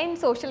and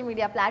social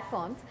media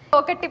platforms,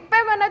 ఒక tip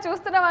ఏమన్నా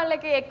చూస్తున్న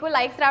వాళ్ళకి ఎక్కువ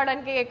likes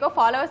రావడానికి, ఎక్కువ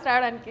followers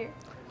రావడానికి?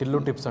 Tillu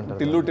tips అంటారు.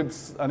 Tillu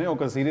tips అని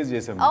ఒక సిరీస్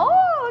చేసాం.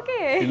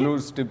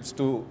 Tillu's tips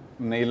to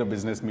nail a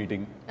business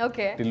meeting.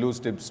 Tillu's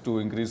tips to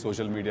increase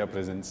social media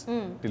presence.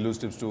 Tillu's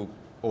tips to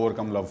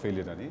overcome love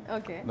failure అని.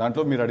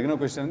 దాంట్లో మీరు అడిగిన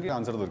క్వశ్చన్ కి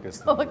answer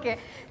దొరికేస్తుంది. Okay,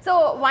 so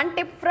one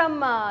tip from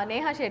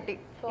Neha Shetty,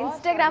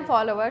 Instagram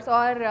followers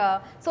are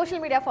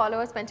social media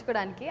followers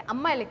పెంచుకోవడానికి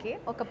అమ్మాయిలకి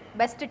ఒక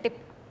best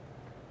tip.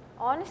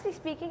 Honestly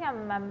speaking,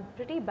 I'm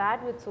pretty bad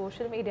with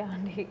social media.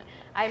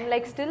 I'm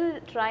like still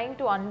trying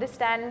to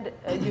understand,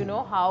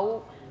 how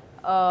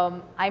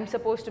I'm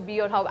supposed to be,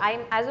 or how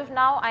as of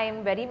now, I am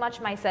very much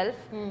myself.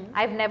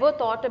 I've never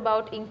thought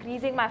about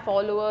increasing my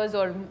followers,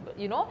 or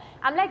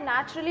I'm like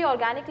naturally,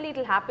 organically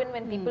it'll happen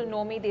when people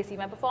know me, they see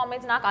my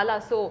performance,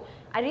 so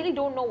I really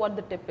don't know what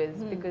the tip is,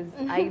 because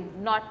I've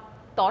not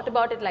thought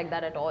about it like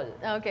that at all.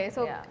 Okay,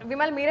 so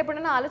Vimal మీరు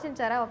ఎప్పుడైనా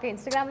ఆలోచించారా okay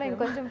Instagram లో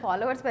ఇంకొంచెం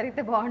followers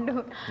పెరిగితే బాగుండు?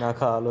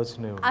 నాకు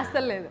ఆలోచన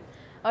అసలు లేదు.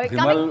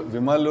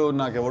 విమల్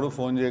నాకు ఎవడు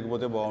ఫోన్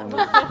చేయకపోతే బాగుండు,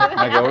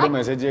 నాకు ఎవడు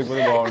మెసేజ్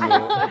చేయకపోతే బాగుండు,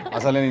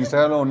 అసలు నేను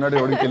ఇన్స్టాగ్రామ్ లో ఉన్నాడు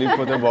ఎవడికి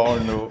తెలియకపోతే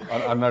బాగుండు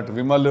అన్నట్టు.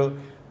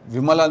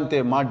 విమల్ అంతే.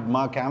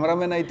 మా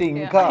కెమెరామెన్ అయితే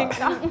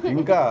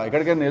ఇంకా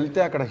ఎక్కడికైనా వెళ్తే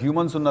అక్కడ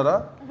హ్యూమన్స్ ఉన్నారా,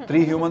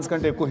 3 హ్యూమన్స్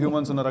కంటే ఎక్కువ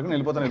హ్యూమన్స్ ఉన్నారా అని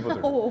వెళ్ళిపోతాడు.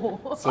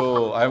 సో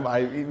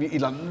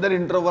వీళ్ళందరి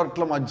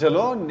ఇంట్రోవర్ట్ల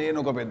మధ్యలో నేను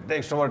ఒక పెద్ద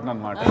ఎక్స్ట్రోవర్ట్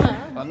అనమాట.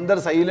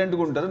 అందరు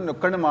సైలెంట్గా ఉంటారు, నేను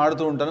ఒక్కడే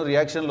మాడుతూ ఉంటాను,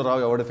 రియాక్షన్లు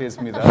రావు ఎవరి ఫేస్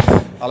మీద,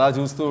 అలా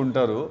చూస్తూ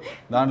ఉంటారు.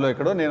 దాంట్లో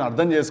ఎక్కడో నేను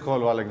అర్థం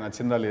చేసుకోవాలి వాళ్ళకి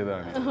నచ్చిందా లేదా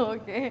అని.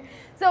 ఓకే,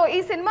 సో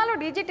ఈ సినిమాలో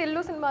డీజే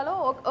టిల్లు సినిమాలో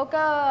ఒక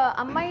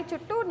అమ్మాయి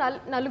చుట్టూ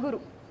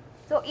నలుగురు,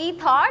 సో ఈ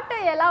థాట్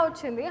ఎలా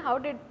వచ్చింది? How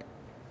did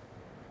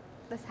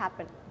this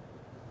happen?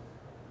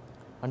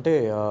 అంటే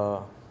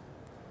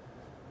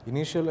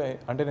ఇనీషియల్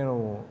అంటే నేను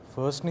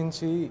ఫస్ట్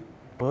నుంచి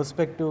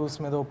పర్స్పెక్టివ్స్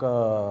మీద ఒక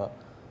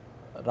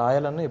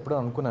రాయాలని ఎప్పుడూ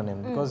అనుకున్నాను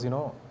నేను. Because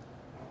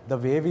the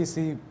way we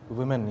see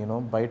women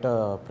బయట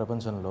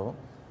ప్రపంచంలో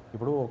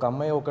ఇప్పుడు ఒక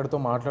అమ్మాయి ఒకరితో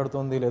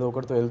మాట్లాడుతుంది లేదా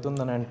ఒకరితో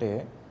వెళ్తుందని అంటే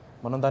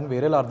మనం దాన్ని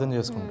వేరేలా అర్థం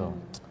చేసుకుంటాం.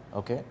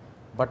 ఓకే,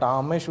 బట్ ఆ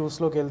అమ్మాయి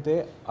షూస్లోకి వెళ్తే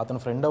అతను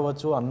ఫ్రెండ్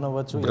అవ్వచ్చు, అన్న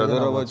అవ్వచ్చు,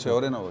 బ్రదర్ అవ్వచ్చు,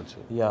 ఎవరైనా అవ్వచ్చు.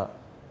 యా,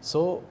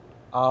 సో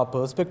ఆ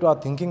పర్స్పెక్టివ్, ఆ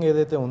థింకింగ్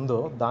ఏదైతే ఉందో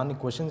దాన్ని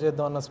క్వశ్చన్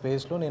చేద్దాం అన్న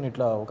స్పేస్లో నేను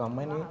ఇట్లా ఒక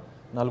అమ్మాయిని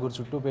నలుగురు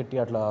చుట్టూ పెట్టి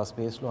అట్లా ఆ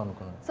స్పేస్లో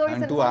అనుకున్నాను.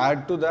 And to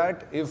add to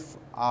that, if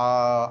ఆ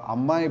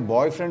అమ్మాయి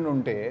బాయ్ ఫ్రెండ్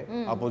ఉంటే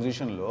ఆ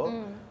పొజిషన్లో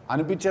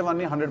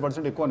అనిపించేవన్నీ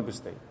 100% ఎక్కువ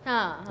అనిపిస్తాయి.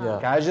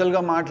 క్యాజువల్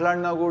గా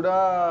మాట్లాడినా కూడా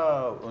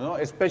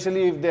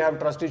especially if they have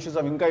trust issues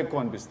అవి ఇంకా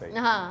ఎక్కువ అనిపిస్తాయి,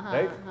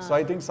 right? So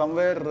I think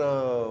somewhere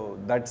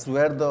that's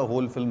where the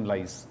whole film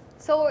lies.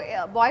 So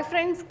bye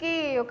friends కి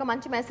ఒక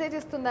మంచి మెసేజ్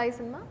ఇస్తుందా ఈ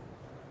సినిమా?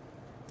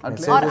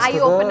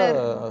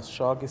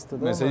 షాక్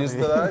ఇస్తుందా, మెసేజ్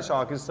ఇస్తుందా,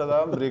 షాక్ ఇస్తుందా,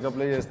 బ్రేకప్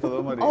లే చేస్తుందో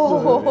మరి.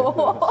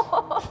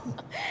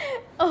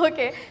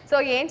 ఓకే, సో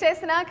ఏం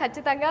చేసినా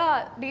ఖచ్చితంగా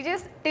డీజే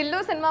టిల్లు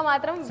సినిమా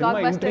మాత్రం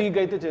ఇంట్రీగ్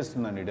అయితే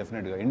చేస్తుందండి,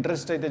 డెఫినెట్ గా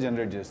ఇంట్రెస్ట్ అయితే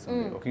జనరేట్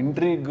చేస్తుంది. ఒక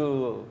ఇంట్రీగ్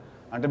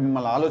అంటే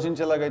మిమ్మల్ని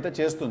ఆలోచించేలాగా అయితే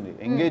చేస్తుంది,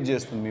 ఎంగేజ్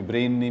చేస్తుంది మీ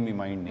బ్రెయిన్ ని, మీ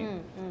మైండ్ ని.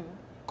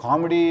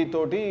 కామెడీ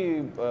తోటి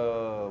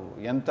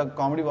ఎంత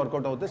కామెడీ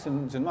వర్కౌట్ అవుతే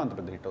సినిమా అంత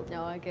పెద్ద హిట్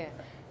అవుతుంది. ఓకే,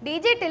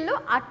 డీజే టిల్లు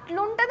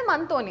అట్లుంటది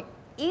మనతోని,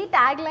 ఈ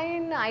ట్యాగ్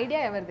లైన్ ఐడియా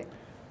ఎవరిది?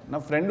 నా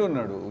ఫ్రెండ్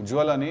ఉన్నాడు,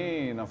 ఉజ్వల్ అని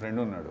నా ఫ్రెండ్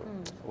ఉన్నాడు.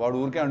 వాడు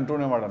ఊరికే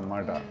అంటూనేవాడు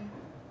అనమాట,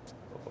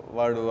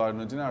 వాడి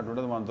నుంచి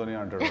అటుంటది మనతోనే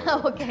అంటాడు.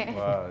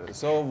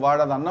 సో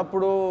వాడు అది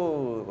అన్నప్పుడు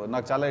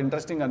నాకు చాలా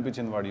ఇంట్రెస్టింగ్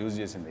అనిపించింది వాడు యూజ్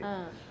చేసింది.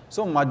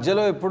 సో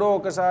మధ్యలో ఎప్పుడో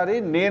ఒకసారి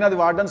నేను అది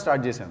వాడడం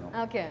స్టార్ట్ చేశాను,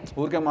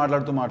 ఊరికే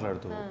మాట్లాడుతూ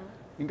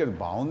ఇంకా అది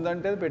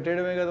బాగుందంటే అది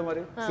పెట్టేయడమే కదా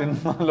మరి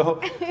సినిమాలో.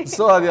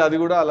 సో అది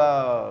కూడా అలా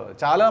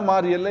చాలా మా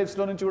రియల్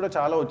లైఫ్స్లో నుంచి కూడా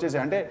చాలా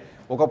వచ్చేసాయి. అంటే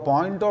ఒక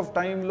పాయింట్ ఆఫ్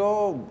టైంలో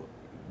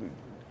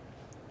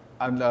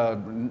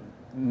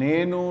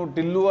నేను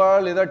టిల్లువా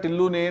లేదా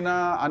టిల్లు నేనా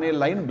అనే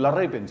లైన్ బ్లర్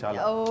అయిపోయింది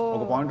చాలా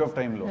ఒక పాయింట్ ఆఫ్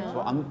టైంలో. సో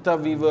అంత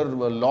Weaver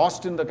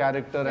last in the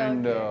character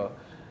and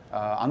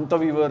అంత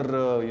వీవర్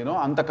యూనో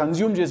అంత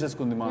కన్జ్యూమ్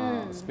చేసేసుకుంది మా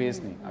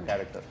స్పేస్ని ఆ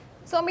క్యారెక్టర్.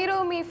 సో మీరు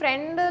మీ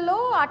ఫ్రెండ్లో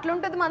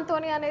అట్లుంటుంది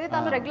మనతోని అనేది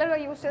తను రెగ్యులర్గా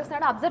యూజ్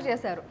చేస్తున్నాడు అబ్జర్వ్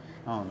చేశారు.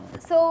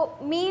 సో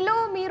మీలో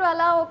మీరు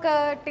అలా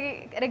ఒకటి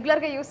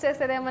రెగ్యులర్గా యూజ్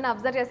చేసేది ఏమైనా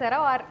అబ్జర్వ్ చేశారా?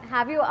 Are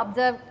have you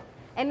observe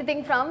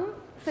anything from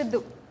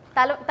Siddhu?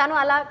 తను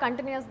అలా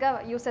కంటిన్యూస్గా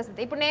యూస్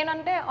చేస్తుంది. ఇప్పుడు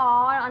నేనంటే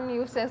అని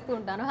యూస్ చేస్తూ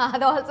ఉంటాను,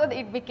 అది ఆల్సో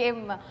ఇట్ బికేమ్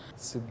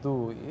సిద్ధు.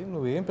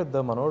 నువ్వేం పెద్ద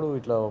మనోడు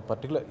ఇట్లా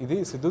పర్టికులర్ ఇది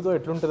సిద్ధుతో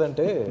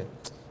ఎట్లుంటుందంటే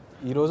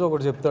ఈరోజు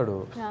ఒకటి చెప్తాడు,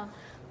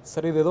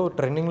 సరే ఇదేదో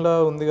ట్రెండింగ్లా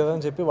ఉంది కదా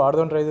అని చెప్పి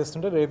వాడదాం ట్రై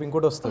చేస్తుంటే రేపు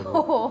ఇంకోటి వస్తాడు.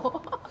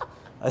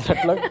 అది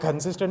అట్లా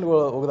కన్సిస్టెంట్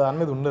ఒక దాని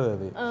మీద ఉండదు.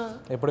 అది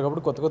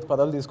ఎప్పటికప్పుడు కొత్త కొత్త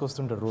పదాలు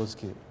తీసుకొస్తుంటాడు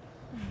రోజుకి.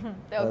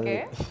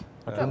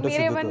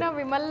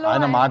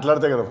 ఆయన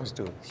మాట్లాడితే కదా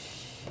ఫస్ట్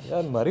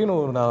మరి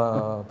నువ్వు నా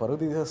పరువు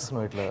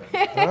తీసేస్తున్నావు ఇట్లా.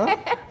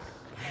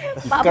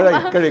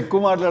 ఇక్కడ ఎక్కువ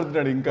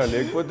మాట్లాడుతున్నాడు ఇంకా,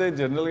 లేకపోతే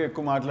జనరల్గా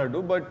ఎక్కువ మాట్లాడు.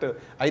 బట్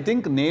ఐ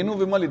థింక్ నేను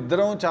విమల్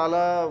ఇద్దరం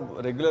చాలా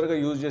రెగ్యులర్గా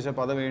యూజ్ చేసే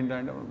పదం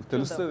ఏంటంటే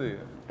తెలుస్తుంది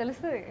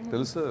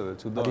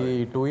చూద్దాం.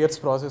 2 years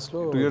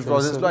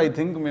ప్రాసెస్లో ఐ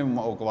థింక్ మేము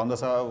ఒక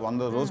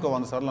 100 రోజుకు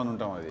 100 సార్లు అని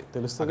ఉంటాం. అది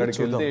తెలుస్తుంది.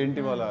 అక్కడికి వెళ్తే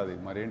ఏంటి వాళ్ళ అది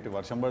మరేంటి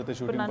వర్షం పడితే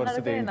షూటింగ్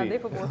పరిస్థితి ఏంటి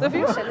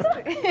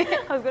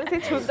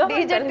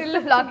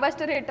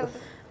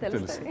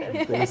తెలుస్తుంది.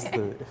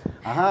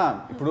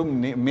 ఇప్పుడు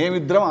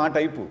మేమిద్దరం ఆ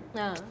టైపు.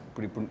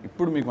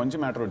 ఇప్పుడు మీకు మంచి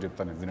మ్యాటర్ ఒకటి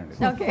చెప్తాను, వినండి.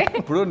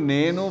 ఇప్పుడు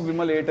నేను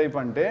విమల్ ఏ టైప్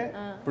అంటే,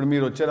 ఇప్పుడు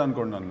మీరు వచ్చారు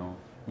అనుకోండి నన్ను,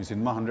 మీ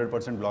సినిమా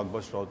 100% బ్లాక్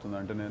బస్టర్ అవుతుంది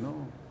అంటే నేను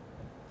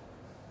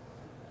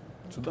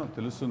చూద్దాం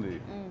తెలుస్తుంది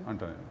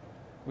అంటాను.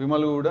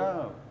 విమల్ కూడా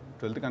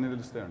 12th కానీ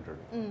తెలుస్తాయి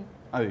అంటాడు.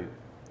 అది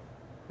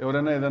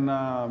ఎవరైనా ఏదన్నా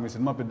మీ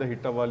సినిమా పెద్ద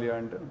హిట్ అవ్వాలి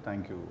అంటే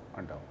థ్యాంక్ యూ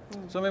అంటాం.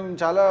 సో మేము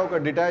చాలా ఒక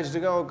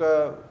డిటాచ్డ్గా ఒక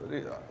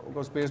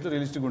స్పేస్లో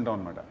రియలిస్టిక్గా ఉంటాం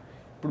అనమాట.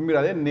 ఇప్పుడు మీరు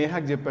అదే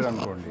నేహాకి చెప్పారు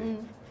అనుకోండి,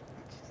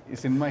 ఈ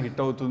సినిమా హిట్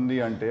అవుతుంది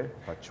అంటే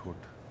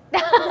పచ్చివుడ్,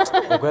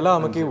 ఒకవేళ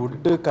ఆమెకి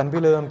వుడ్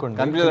కనిపించలేదు అనుకోండి,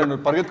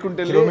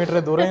 పరిగెత్తుకుంటే కిలోమీటర్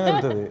దూరం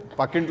వెళ్తుంది,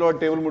 పక్కింట్లో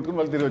టేబుల్ ముట్టుకుని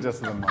మళ్ళీ తిరిగి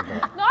వచ్చేస్తుంది అనమాట.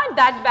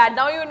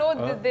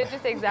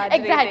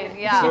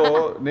 సో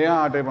నేహా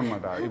ఆ టైప్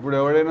అనమాట. ఇప్పుడు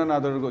ఎవడైనా నా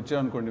దగ్గరకు వచ్చా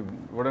అనుకోండి,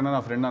 ఎవడైనా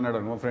నా ఫ్రెండ్ అన్నాడు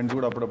అనుకో, ఫ్రెండ్స్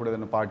కూడా అప్పుడప్పుడు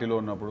ఏదైనా పార్టీలో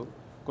ఉన్నప్పుడు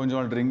కొంచెం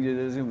వాళ్ళు డ్రింక్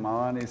చేసేసి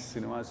మావాని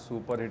సినిమా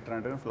సూపర్ హిట్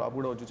అంటే ఫ్లాప్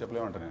కూడా వచ్చి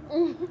చెప్పలేమంట నేను.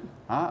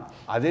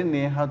 అదే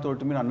నేహా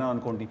తోటి మీరు అన్నాను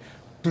అనుకోండి,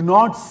 do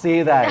not say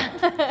that,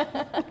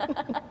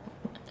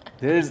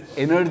 there is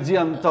energy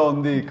అంతా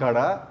ఉంది ఇక్కడ,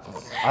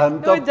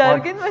 అదంతా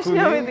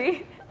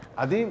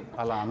అది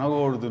అలా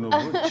అనకూడదు,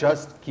 నువ్వు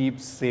just keep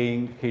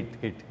saying hit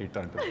hit hit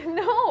అంటుంది.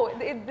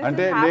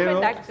 అంటే నేను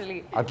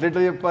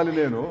అట్లెట్లా చెప్పాలి,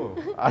 నేను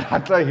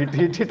అట్లా హిట్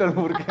హిట్ హిట్ అని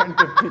ఊరికే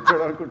అంటే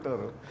పిచ్చోడు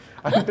అనుకుంటారు.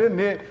 అంటే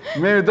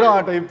మేమిద్దరం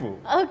ఆ టైపు.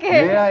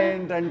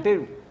 ఏంటంటే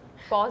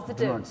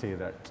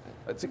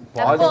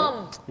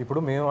ఇప్పుడు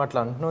మేము అట్లా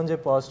అంటున్నాం అని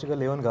చెప్పి పాజిటివ్గా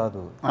లేవని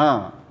కాదు,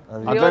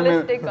 అట్లా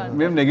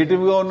మేము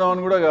నెగిటివ్గా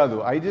ఉన్నామని కూడా కాదు.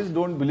 I just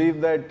don't believe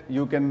that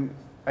you can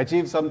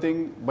achieve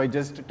something by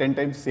just 10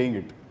 times saying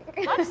it.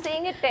 Not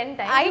saying it 10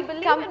 times. I You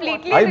believe in what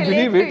completely I relate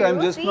believe to it, I'm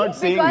you. just not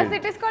saying Because it.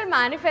 it is called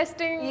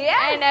manifesting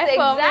Yes, and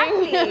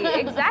affirming.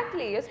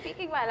 exactly. You're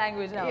speaking my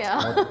language now. Yeah.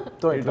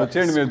 ఇట్లా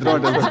వచ్చేయండి మీ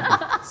ఇద్దరం అంటే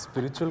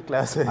spiritual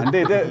class అంటే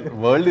ఇదే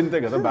world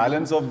ఇంతే కదా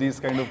balance of these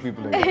kind of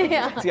people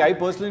See, I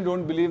personally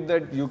don't believe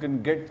that you can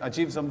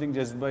achieve something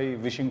just by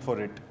wishing for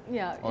it.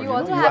 Yeah, Or, you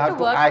also you have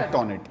to work act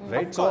for on it,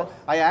 right? So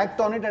I act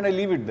on it and I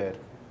leave it there.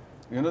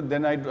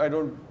 Then I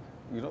don't,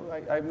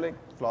 I'm like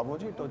flop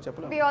to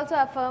chapala. We also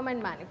affirm and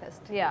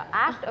manifest.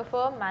 Yeah, act,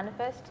 affirm,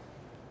 manifest.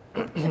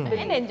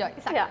 And enjoy.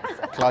 Yeah.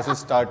 Classes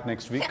start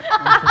next week.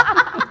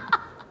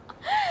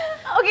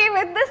 Okay,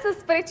 with this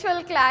spiritual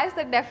class,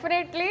 that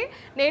definitely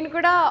నేను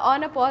కూడా on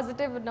a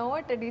positive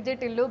note, DJ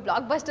Tillu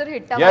blockbuster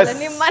hit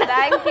అవ్వాలని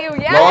Thank you.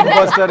 Yeah.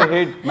 Blockbuster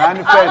hit,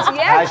 manifest,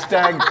 Yes.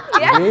 hashtag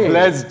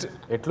blessed.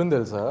 ఎట్లుంది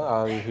తెలుసా ఆ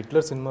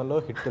Hitler సినిమాలో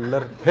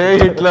Hitler Hey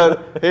Hitler,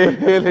 hey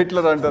Hail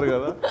Hitler అంటారు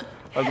కదా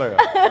అట్లాగా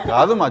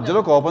కాదు మధ్యలో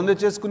కోపం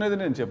తెచ్చేసుకునేది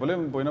నేను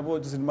చెప్పలేము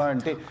పోయినప్పుడు సినిమా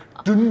అంటే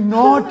do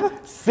not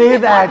say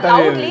that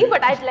Loudly,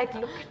 but I'd like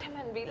look at him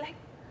and be like,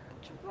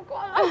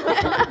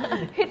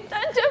 hit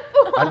and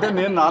chappu. అంటే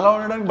నేను నాలా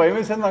ఉండడానికి భయం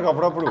వేసేది నాకు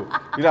అప్పుడప్పుడు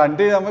ఇలా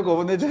అంటే ఈ అమ్మాయి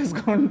కోపం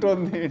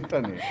తెచ్చేసుకుంటుంది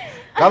ఏంటని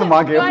కాదు No, I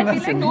మాకేమన్నా feel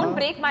like cinema don't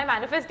break my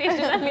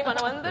manifestation and we have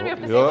to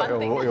say one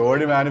thing.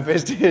 ఎవడి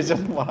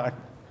మేనిఫెస్టేషన్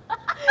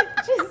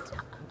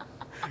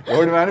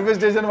ఎవడి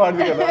మేనిఫెస్టేషన్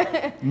వాడిది కదా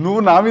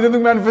నువ్వు నా మీద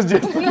ఎందుకు మేనిఫెస్ట్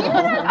చేస్తున్నావు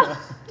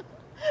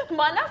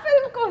మన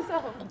film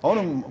కోసం.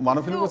 అవును మన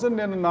ఫిల్మ్ కోసం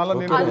నేను నాలా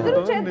నేను అందరూ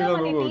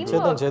అనుకుంటాను, నీలో చేద్దామని నువ్వు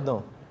team చేద్దాం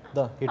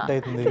దా హిట్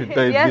అవుతుంది హిట్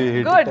అయింది Yes,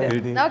 హిట్ good.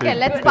 అయింది Okay,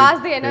 let's pass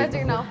the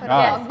energy now for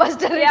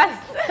blockbuster. Yes.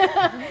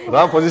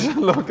 రా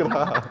పొజిషన్ లోకి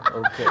రా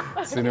ఓకే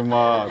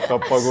సినిమా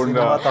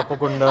తప్పకుండా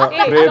తప్పకుండా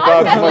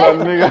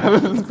ప్రేతాత్మలన్నీ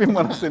కలిపి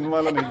మన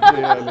సినిమాలో హిట్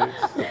చేయాలి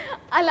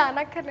అలా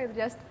అనక్కర్లేదు,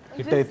 జస్ట్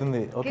హిట్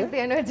అవుతుంది okay give the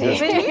energy.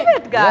 Believe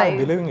it, guys.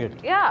 Believing it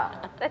Yeah,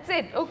 that's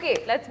it. Okay,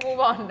 let's move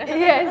on.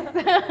 Yes.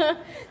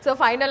 So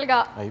final గా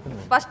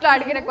అయిపోయింది. ఫస్ట్ లో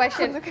అడిగిన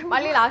క్వశ్చన్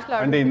మళ్ళీ లాస్ట్ లో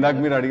అంటే ఇందాక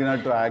మీరు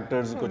అడిగినట్టు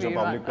యాక్టర్స్ కొంచెం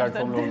పబ్లిక్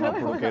ప్లాట్ఫామ్ లో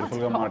ఉన్నప్పుడు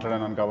కేర్ఫుల్ గా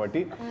మాట్లాడాను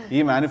కాబట్టి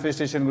ఈ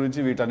మేనిఫెస్టేషన్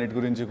గురించి వీటన్నిటి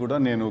గురించి కూడా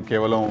నేను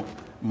కేవలం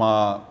మా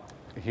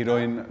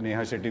హీరోయిన్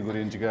నేహా శెట్టి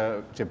గురించిగా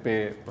చెప్పే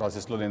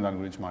ప్రాసెస్లో నేను దాని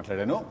గురించి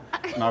మాట్లాడాను.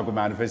 నాకు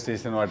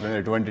మేనిఫెస్టేషన్ వాటి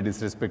ఎటువంటి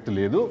డిస్రెస్పెక్ట్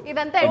లేదు.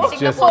 ఇదంతా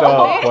ఎడిటింగ్ లో జస్ట్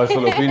పోతుంది.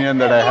 Personal opinion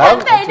that I have.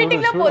 ఇదంతా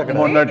ఎడిటింగ్ లో పోతుంది.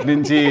 మొన్నటి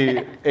నుంచి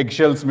ఎగ్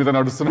షెల్స్ మీద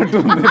నడుస్తున్నట్టు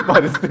ఉంది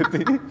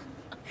పరిస్థితి.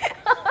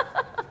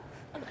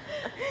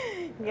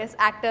 Yes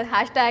actor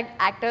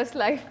 #actors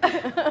life.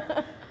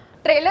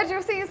 Trailer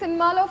చూసి ఈ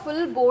సినిమాలో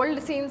ఫుల్ బోల్డ్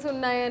సీన్స్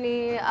ఉన్నాయని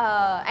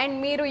అండ్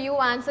మీరు you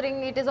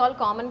answering it is all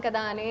common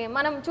కదా అని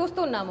మనం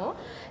చూస్తున్నాము.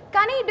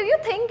 కానీ డూ యూ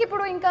థింక్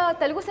ఇప్పుడు ఇంకా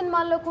తెలుగు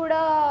సినిమాల్లో కూడా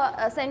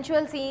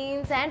sensual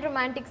scenes and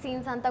romantic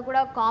scenes అంతా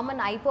కూడా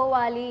కామన్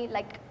అయిపోవాలి,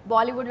 లైక్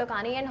బాలీవుడ్లో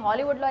కానీ అండ్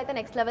హాలీవుడ్లో అయితే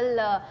నెక్స్ట్ లెవెల్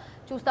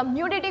చూస్తాం.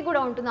 న్యూడిటీ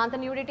కూడా ఉంటుంది, అంత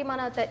న్యూడిటీ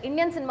మన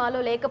ఇండియన్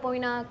సినిమాలో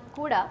లేకపోయినా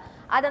కూడా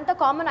అదంతా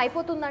కామన్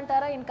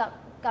అయిపోతుందంటారా ఇన్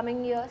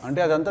కమింగ్ ఇయర్స్?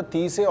 అంటే అదంతా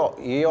తీసే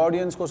ఏ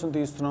ఆడియన్స్ కోసం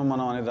తీస్తున్నాం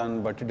మనం అనే దాన్ని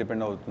బట్టి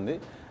డిపెండ్ అవుతుంది,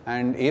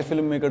 అండ్ ఏ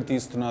ఫిల్మ్ మేకర్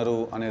తీస్తున్నారు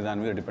అనే దాని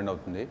మీద డిపెండ్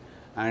అవుతుంది,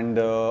 అండ్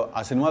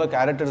ఆ సినిమాలో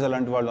క్యారెక్టర్స్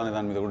ఎలాంటి వాళ్ళు అనే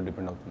దాని మీద కూడా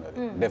డిపెండ్ అవుతుంది.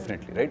 అది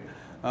definitely right.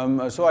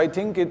 So I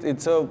think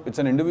it's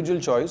an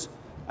individual choice,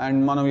 and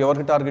మనం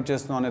ఎవరికి టార్గెట్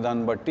చేస్తున్నాం అనే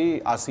దాన్ని బట్టి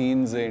ఆ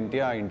సీన్స్ ఏంటి,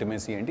 ఆ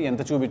ఇంటిమేసీ ఏంటి,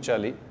 ఎంత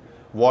చూపించాలి,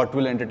 what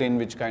will entertain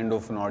which kind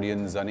of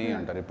audience అని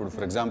అంటారు. ఇప్పుడు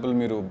ఫర్ ఎగ్జాంపుల్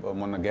మీరు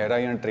మొన్న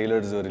గెరాయి అండ్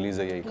ట్రైలర్స్ రిలీజ్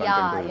అయ్యాయి,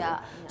 content.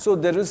 So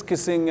there is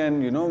kissing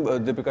and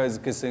Deepika is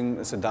kissing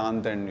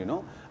Siddhant and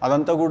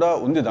అదంతా కూడా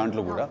ఉంది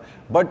దాంట్లో కూడా,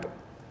 బట్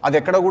అది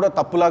ఎక్కడ కూడా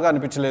తప్పులాగా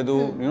అనిపించలేదు.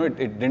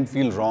 It didn't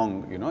feel wrong,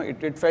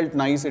 it felt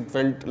nice, it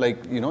felt like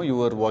you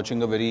are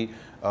watching a very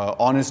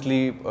honestly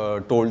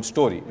told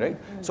story, right?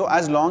 So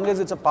as long as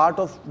it's a part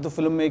of the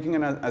filmmaking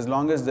and as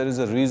long as there is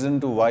a reason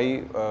to why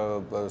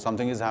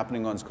something is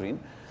happening on screen,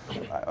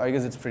 I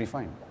guess it's pretty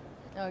fine.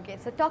 Okay,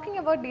 so talking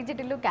about DJ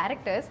Tillu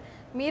characters,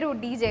 మీరు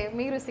DJ,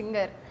 మీరు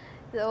singer,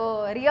 so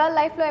real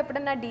లైఫ్లో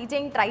ఎప్పుడన్నా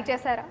DJing try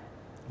చేశారా?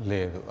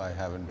 లేదు, I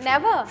haven't.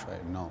 Never?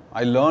 Tried, no.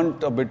 I learnt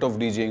a bit of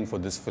DJing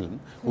for this film.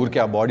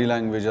 ఊరికే ఆ body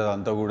language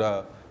అదంతా కూడా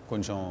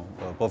కొంచెం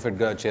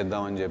పర్ఫెక్ట్గా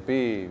చేద్దామని చెప్పి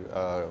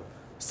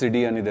సిడి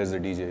అని there's a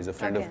DJ, is a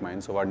friend of mine,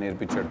 so వాడు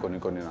నేర్పించాడు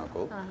కొన్ని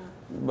నాకు,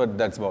 but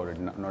that's about it,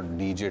 not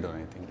డీజేడ్ or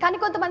anything. కానీ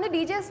కొంతమంది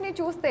డీజేస్ని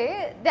చూస్తే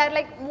దే ఆర్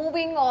లైక్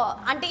మూవింగ్,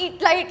 అంటే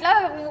ఇట్లా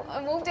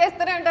మూవ్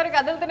చేస్తూనే ఉంటారు,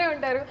 కదులుతూనే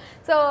ఉంటారు.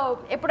 సో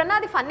ఎప్పుడన్నా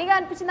అది ఫన్నీగా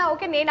అనిపించిందా?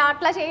 ఓకే నేను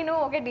అట్లా చేయను,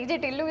 okay DJ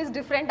Tillu is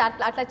different,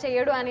 అట్లా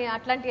చేయడు అని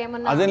అట్లాంటి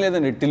ఏమన్నా? అదేం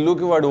లేదండి,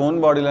 టిల్లుకి వాడు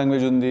ఓన్ బాడీ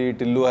లాంగ్వేజ్ ఉంది,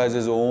 Tillu has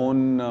his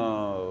own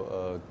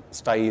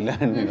style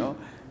and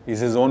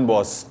is his own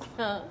boss.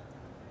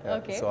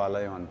 Okay, so అలా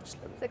ఏం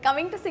అనిపించలేదు. So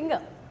coming to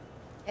singer,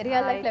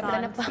 real life లో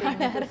ఎప్పుడైనా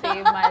to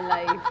save my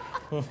life.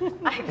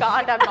 I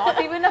can't. I'm not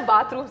even a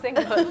bathroom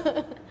singer.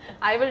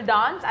 I will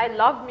dance. I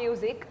love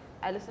music.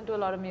 I listen to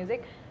a lot of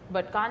music,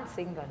 but can't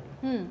sing.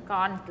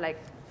 Can't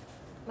like.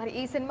 మరి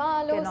ఈ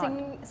సినిమాలో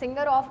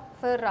singer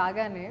offer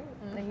రాగానే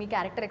మీ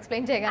character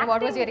explain చేయగానే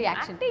what was your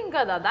reaction? Acting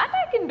కదా, that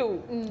I can do.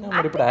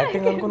 మరి ఇప్పుడు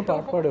acting అనుకుని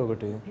పాట పాడే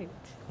ఒకటి.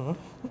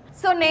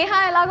 సో నేహా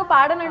ఎలాగో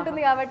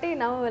పాడనంటుంది కాబట్టి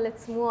now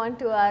let's move on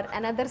to our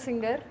another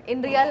singer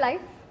in real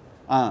life.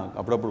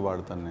 అప్పుడప్పుడు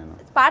పాడతాను నేను.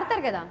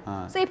 పాడతారు కదా,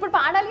 సో ఇప్పుడు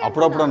పాడాలి.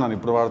 అప్పుడప్పుడు అన్నాను,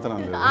 ఇప్పుడు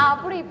పాడుతున్నాను.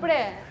 అప్పుడు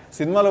ఇప్పుడే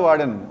సినిమాలో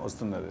వాడాను,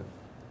 వస్తుంది అది.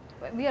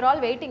 We are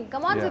all waiting.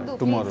 Come on Siddhu,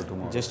 tomorrow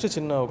just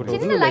చిన్న ఒకటి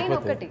చిన్న లైన్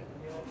ఒకటి.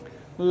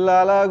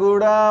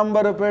 లాలాగూడ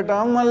అంబరపేట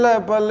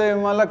మల్లెపల్లి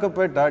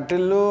మలకపేట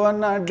టిల్లు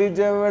అన్న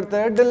డీజే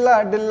పెడితే డిల్లా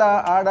డిల్లా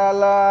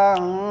ఆడాలా,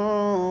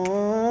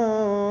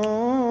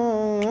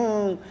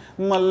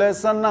 మల్లె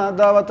సన్న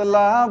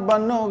దావత్లా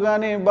బన్ను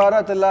గాని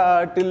భారత్లా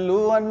టిల్లు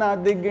అన్న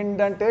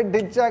దిగ్గిండంటే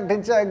డిచ్చాక్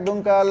డిచ్చాక్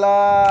దుంకాలా.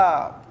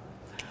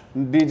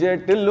 డీజే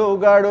టిల్లు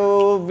గాడు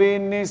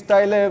వీన్ని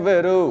స్టైలే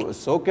వేరు,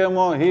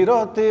 సోకేమో హీరో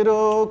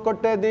తీరు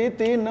కొట్టేది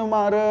తీను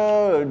మారు.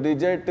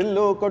 డీజే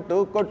టిల్లు కొట్టు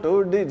కొట్టు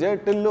డీజే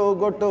టిల్లు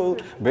కొట్టు,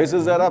 బేసు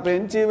జరా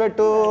పెంచి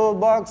పెట్టు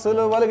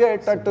బాక్సులు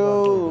వలిగేటట్టు.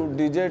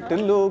 డీజే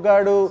టిల్లు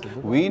గాడు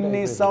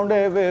వీన్ని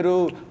సౌండే వేరు,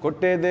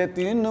 కొట్టేదే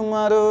తీను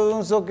మారు,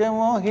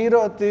 సోకేమో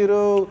హీరో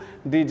తీరు.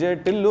 డీజే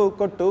టిల్లు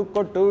కొట్టు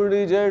కొట్టు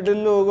డీజే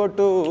టిల్లు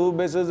కొట్టు,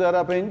 బేసు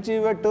జరా పెంచి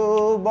పెట్టు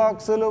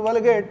బాక్సులు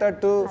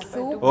వలిగేటట్టు.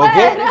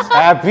 Okay,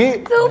 happy.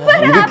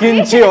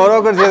 ఇదికించి ఎవరో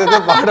ఒకరు చేస్తే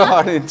పాట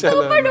పాడించాలి.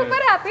 Super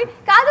duper happy.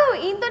 కాదు,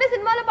 ఈయనతోనే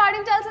సినిమాలో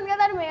పాడించాల్సింది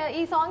కదా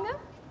ఈ సాంగ్.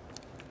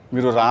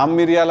 మీరు రామ్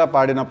మిరియాల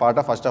పాడిన పాట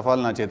ఫస్ట్ ఆఫ్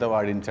ఆల్ నా చేత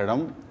పాడించడం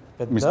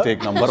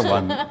మిస్టేక్ నంబర్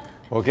 1.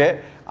 ఓకే,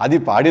 అది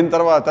పాడిన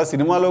తర్వాత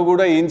సినిమాలో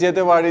కూడా ఈయన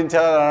చేతే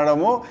పాడించాలని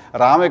అనడము,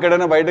 రామ్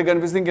ఎక్కడైనా బయటకు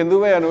కనిపిస్తే ఇంకెందుకు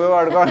పోయా నువ్వే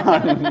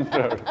పాడుకోవాలి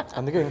అంటాడు.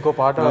 అందుకే ఇంకో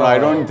పాట I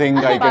don't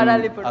think I can.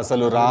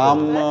 అసలు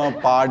రామ్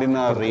పాడిన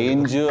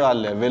రేంజ్, ఆ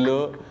లెవెల్,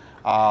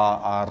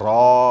 ఆ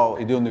రా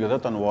ఇది ఉంది కదా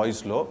తన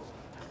వాయిస్లో,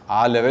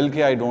 ఆ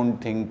లెవెల్కి I don't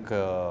think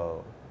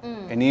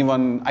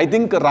anyone. I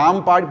think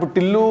Ram పాడి ఇప్పుడు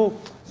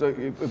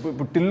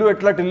టిల్లు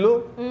ఎట్లా టిల్లు,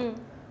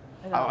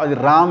 అది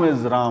రామ్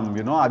ఇస్ రామ్,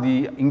 యూనో, అది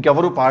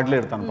ఇంకెవరు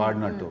పాడలేరు తను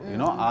పాడినట్టు,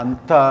 యూనో.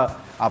 అంత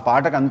ఆ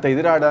పాటకు అంత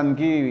ఇది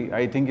రావడానికి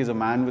I think is a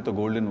man with a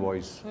golden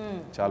voice.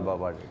 చాలా బాగా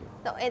పాడాడు.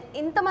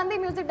 ఇంతమంది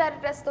మ్యూజిక్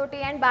డైరెక్టర్స్ తోటి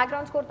అండ్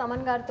బ్యాక్గ్రౌండ్ స్కోర్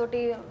తమన్ గారితో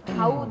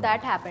హౌ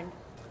దాట్ హ్యాపెండ్?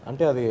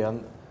 అంటే అది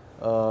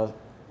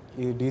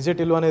ఈ డీజే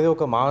టిల్లు అనేది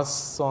ఒక మాస్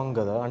సాంగ్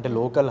కదా, అంటే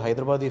లోకల్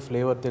హైదరాబాదీ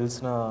ఫ్లేవర్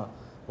తెలిసిన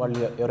వాళ్ళు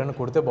ఎవరైనా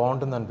కొడితే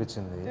బాగుంటుంది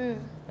అనిపించింది.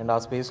 అండ్ ఆ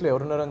స్పేస్లో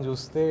ఎవరున్నారని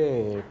చూస్తే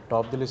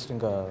టాప్ ది లిస్ట్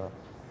ఇంకా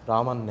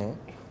రామ్ అన్నే.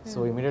 సో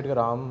ఇమీడియట్గా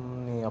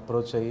రామ్ని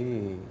అప్రోచ్ అయ్యి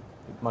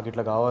మాకు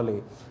ఇట్లా కావాలి.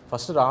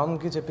 ఫస్ట్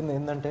రామ్కి చెప్పింది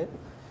ఏంటంటే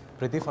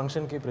ప్రతి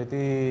ఫంక్షన్కి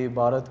ప్రతి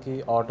భారత్కి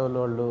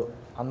ఆటోలో వాళ్ళు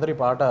అందరి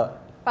పాట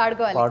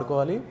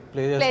పాడుకోవాలి,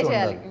 ప్లే చేస్తూ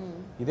ఉండాలి.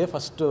 ఇదే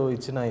ఫస్ట్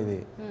ఇచ్చిన ఇది.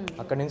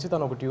 అక్కడి నుంచి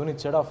తను ఒక ట్యూన్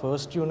ఇచ్చాడు. ఆ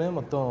ఫస్ట్ ట్యూనే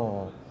మొత్తం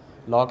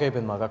లాక్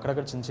అయిపోయింది మాకు.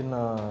 అక్కడక్కడ చిన్న చిన్న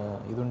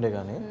ఇది ఉండే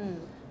కానీ.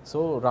 సో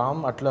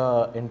రామ్ అట్లా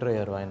ఎంటర్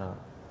అయ్యారు ఆయన.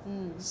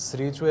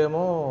 శ్రీచు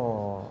ఏమో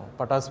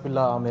పటాస్ పిల్ల,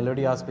 ఆ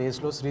మెలోడీ, ఆ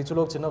స్పేస్లో శ్రీచులో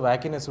ఒక చిన్న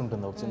వ్యాకినెస్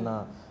ఉంటుంది, ఒక చిన్న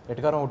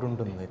ఎటకారం ఒకటి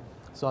ఉంటుంది.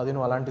 సో అది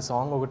నువ్వు అలాంటి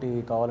సాంగ్ ఒకటి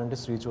కావాలంటే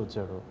శ్రీచు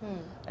వచ్చాడు.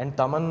 అండ్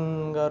తమన్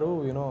గారు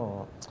యూనో,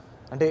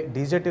 అంటే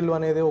డీజే టిల్లు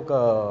అనేది ఒక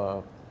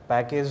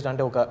ప్యాకేజ్డ్,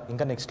 అంటే ఒక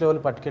ఇంకా నెక్స్ట్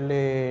లెవెల్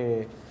పట్టుకెళ్ళే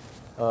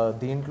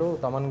దీంట్లో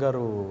తమన్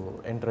గారు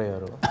ఎంటర్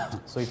అయ్యారు.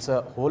 So it's a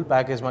whole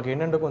package. మాకు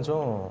ఏంటంటే కొంచెం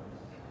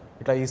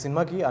ఇట్లా ఈ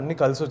సినిమాకి అన్నీ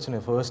కలిసి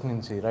వచ్చినాయి ఫస్ట్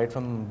నుంచి, రైట్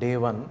ఫ్రమ్ డే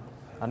 1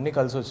 అన్నీ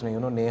కలిసి వచ్చినాయి.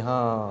 యూనో నేహా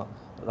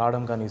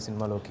రావడం కానీ ఈ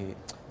సినిమాలోకి.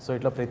 సో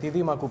ఇట్లా ప్రతిదీ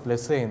మాకు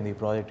ప్లస్ అయింది ఈ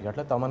ప్రాజెక్ట్కి.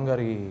 అట్లా తమన్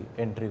గారి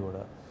ఎంట్రీ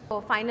కూడా.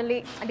 ఫైనల్లీ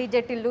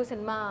డీజే టిల్లు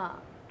సినిమా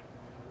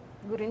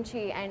గురించి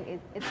అండ్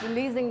ఇట్స్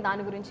రిలీజింగ్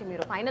దాని గురించి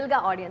మీరు ఫైనల్గా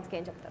ఆడియన్స్కి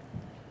ఏం చెప్తారు?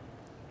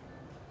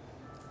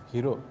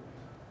 Hero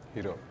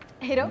hero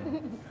hero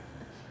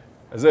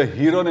as a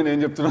hero నేను ఏం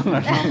చెప్తున్నాను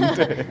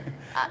అంటే,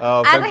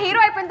 యాజ్ అ హీరో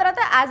అయిపోయిన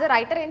తర్వాత యాజ్ అ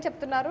రైటర్ ఏం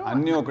చెప్తున్నారు?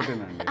 అన్నీ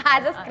ఒకటేనండి,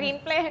 యాజ్ అ స్క్రీన్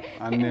ప్లే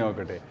అన్నీ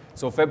ఒకటే.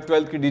 సో Feb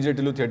 12కి డీజే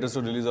టిల్లు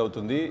థియేటర్స్లో రిలీజ్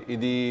అవుతుంది.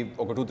 ఇది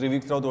ఒక 2-3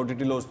 వీక్స్ తర్వాత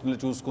ఓటీటీలో వస్తుంది,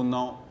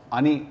 చూసుకుందాం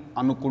అని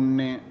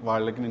అనుకునే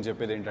వాళ్ళకి నేను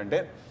చెప్పేది ఏంటంటే,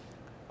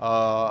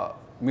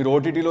 మీరు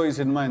ఓటీటీలో ఈ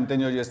సినిమా ఎంత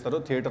ఎంజాయ్ చేస్తారో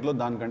థియేటర్లో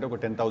దానికంటే ఒక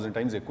 10,000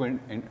 టైమ్స్ ఎక్కువ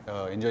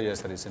ఎంజాయ్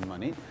చేస్తారు ఈ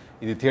సినిమాని.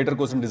 ఇది థియేటర్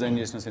కోసం డిజైన్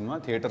చేసిన సినిమా,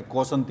 థియేటర్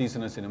కోసం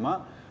తీసిన సినిమా,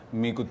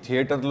 మీకు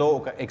థియేటర్లో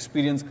ఒక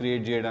ఎక్స్పీరియన్స్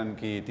క్రియేట్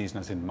చేయడానికి తీసిన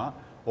సినిమా.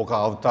 ఒక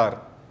అవతార్,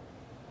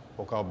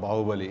 ఒక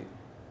బాహుబలి,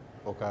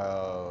 ఒక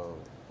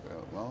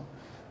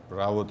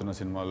రాబోతున్న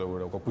సినిమాలో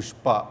కూడా ఒక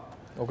పుష్ప,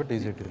 ఒక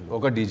డీజే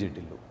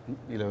టిల్లు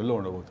ఈ లెవెల్లో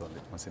ఉండబోతోంది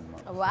మా cinema.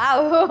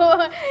 Wow,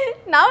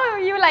 now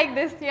you like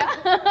this. Yeah,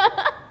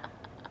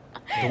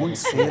 don't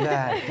say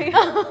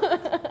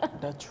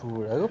that.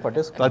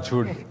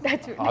 చూడు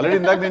ఆల్రెడీ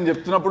ఇందాక నేను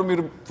చెప్తున్నప్పుడు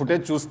మీరు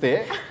ఫుటేజ్ చూస్తే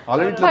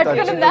ఆల్రెడీ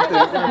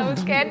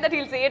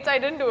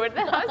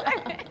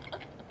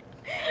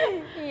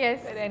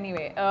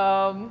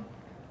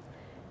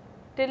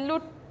టిల్లు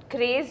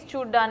క్రేజ్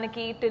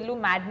చూడడానికి, టిల్లు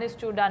మ్యాడ్నెస్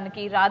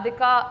చూడడానికి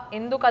రాధిక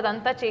ఎందుకు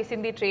అదంతా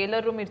చేసింది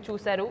ట్రైలర్ మీరు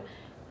చూసారు.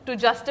 To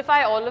justify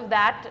all of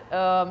that,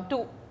 to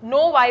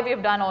know why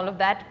we've done all of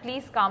that,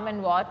 please come and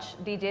watch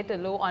DJ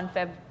Tillu on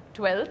Feb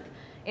 12th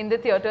in the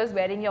theaters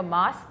wearing your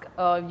mask.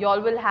 You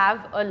all will have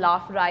a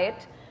laugh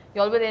riot. You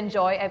all will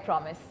enjoy, I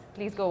promise.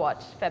 Please go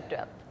watch Feb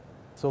 12th.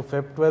 So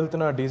Feb 12th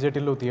DJ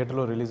Tillu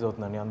థియేటర్లో release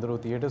అవుతుందండి. అందరూ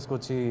థియేటర్స్కి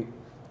వచ్చి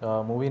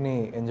మూవీని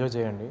enjoy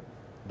చేయండి.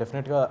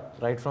 డెఫినెట్గా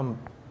right from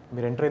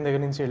మీరు enter అయిన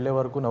దగ్గర నుంచి వెళ్ళే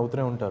వరకు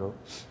నవ్వుతూనే ఉంటారు.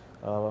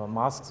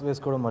 మాస్క్స్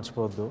వేసుకోవడం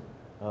మర్చిపోవద్దు.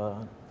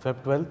 Feb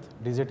 12th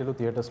డీజే టిల్లు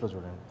థియేటర్స్లో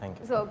చూడండి. Thank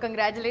you. So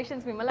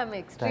congratulations Vimal, I'm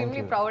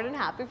extremely proud and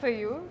happy for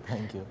you.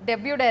 Thank you.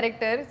 Debut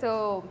director. So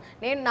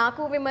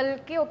నాకు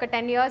విమల్కి ఒక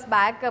 10 years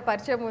బ్యాక్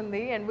పరిచయం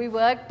ఉంది అండ్ వీ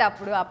వర్క్డ్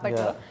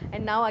అప్పట్లో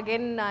and now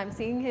again I'm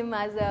seeing him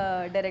as a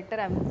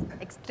director. I'm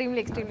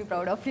extremely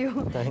proud of you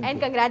and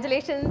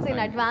congratulations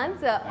in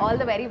advance. All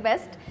the very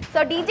best.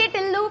 So DJ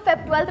Tillu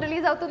Feb 12th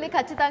release అవుతుంది,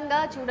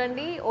 ఖచ్చితంగా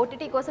చూడండి.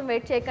 OTT కోసం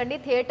wait చేయకండి,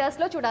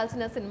 థియేటర్స్లో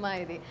చూడాల్సిన cinema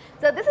ఇది.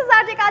 So this is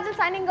RJ Kajal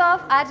signing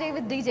off, RJ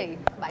with DJ.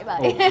 Bye bye.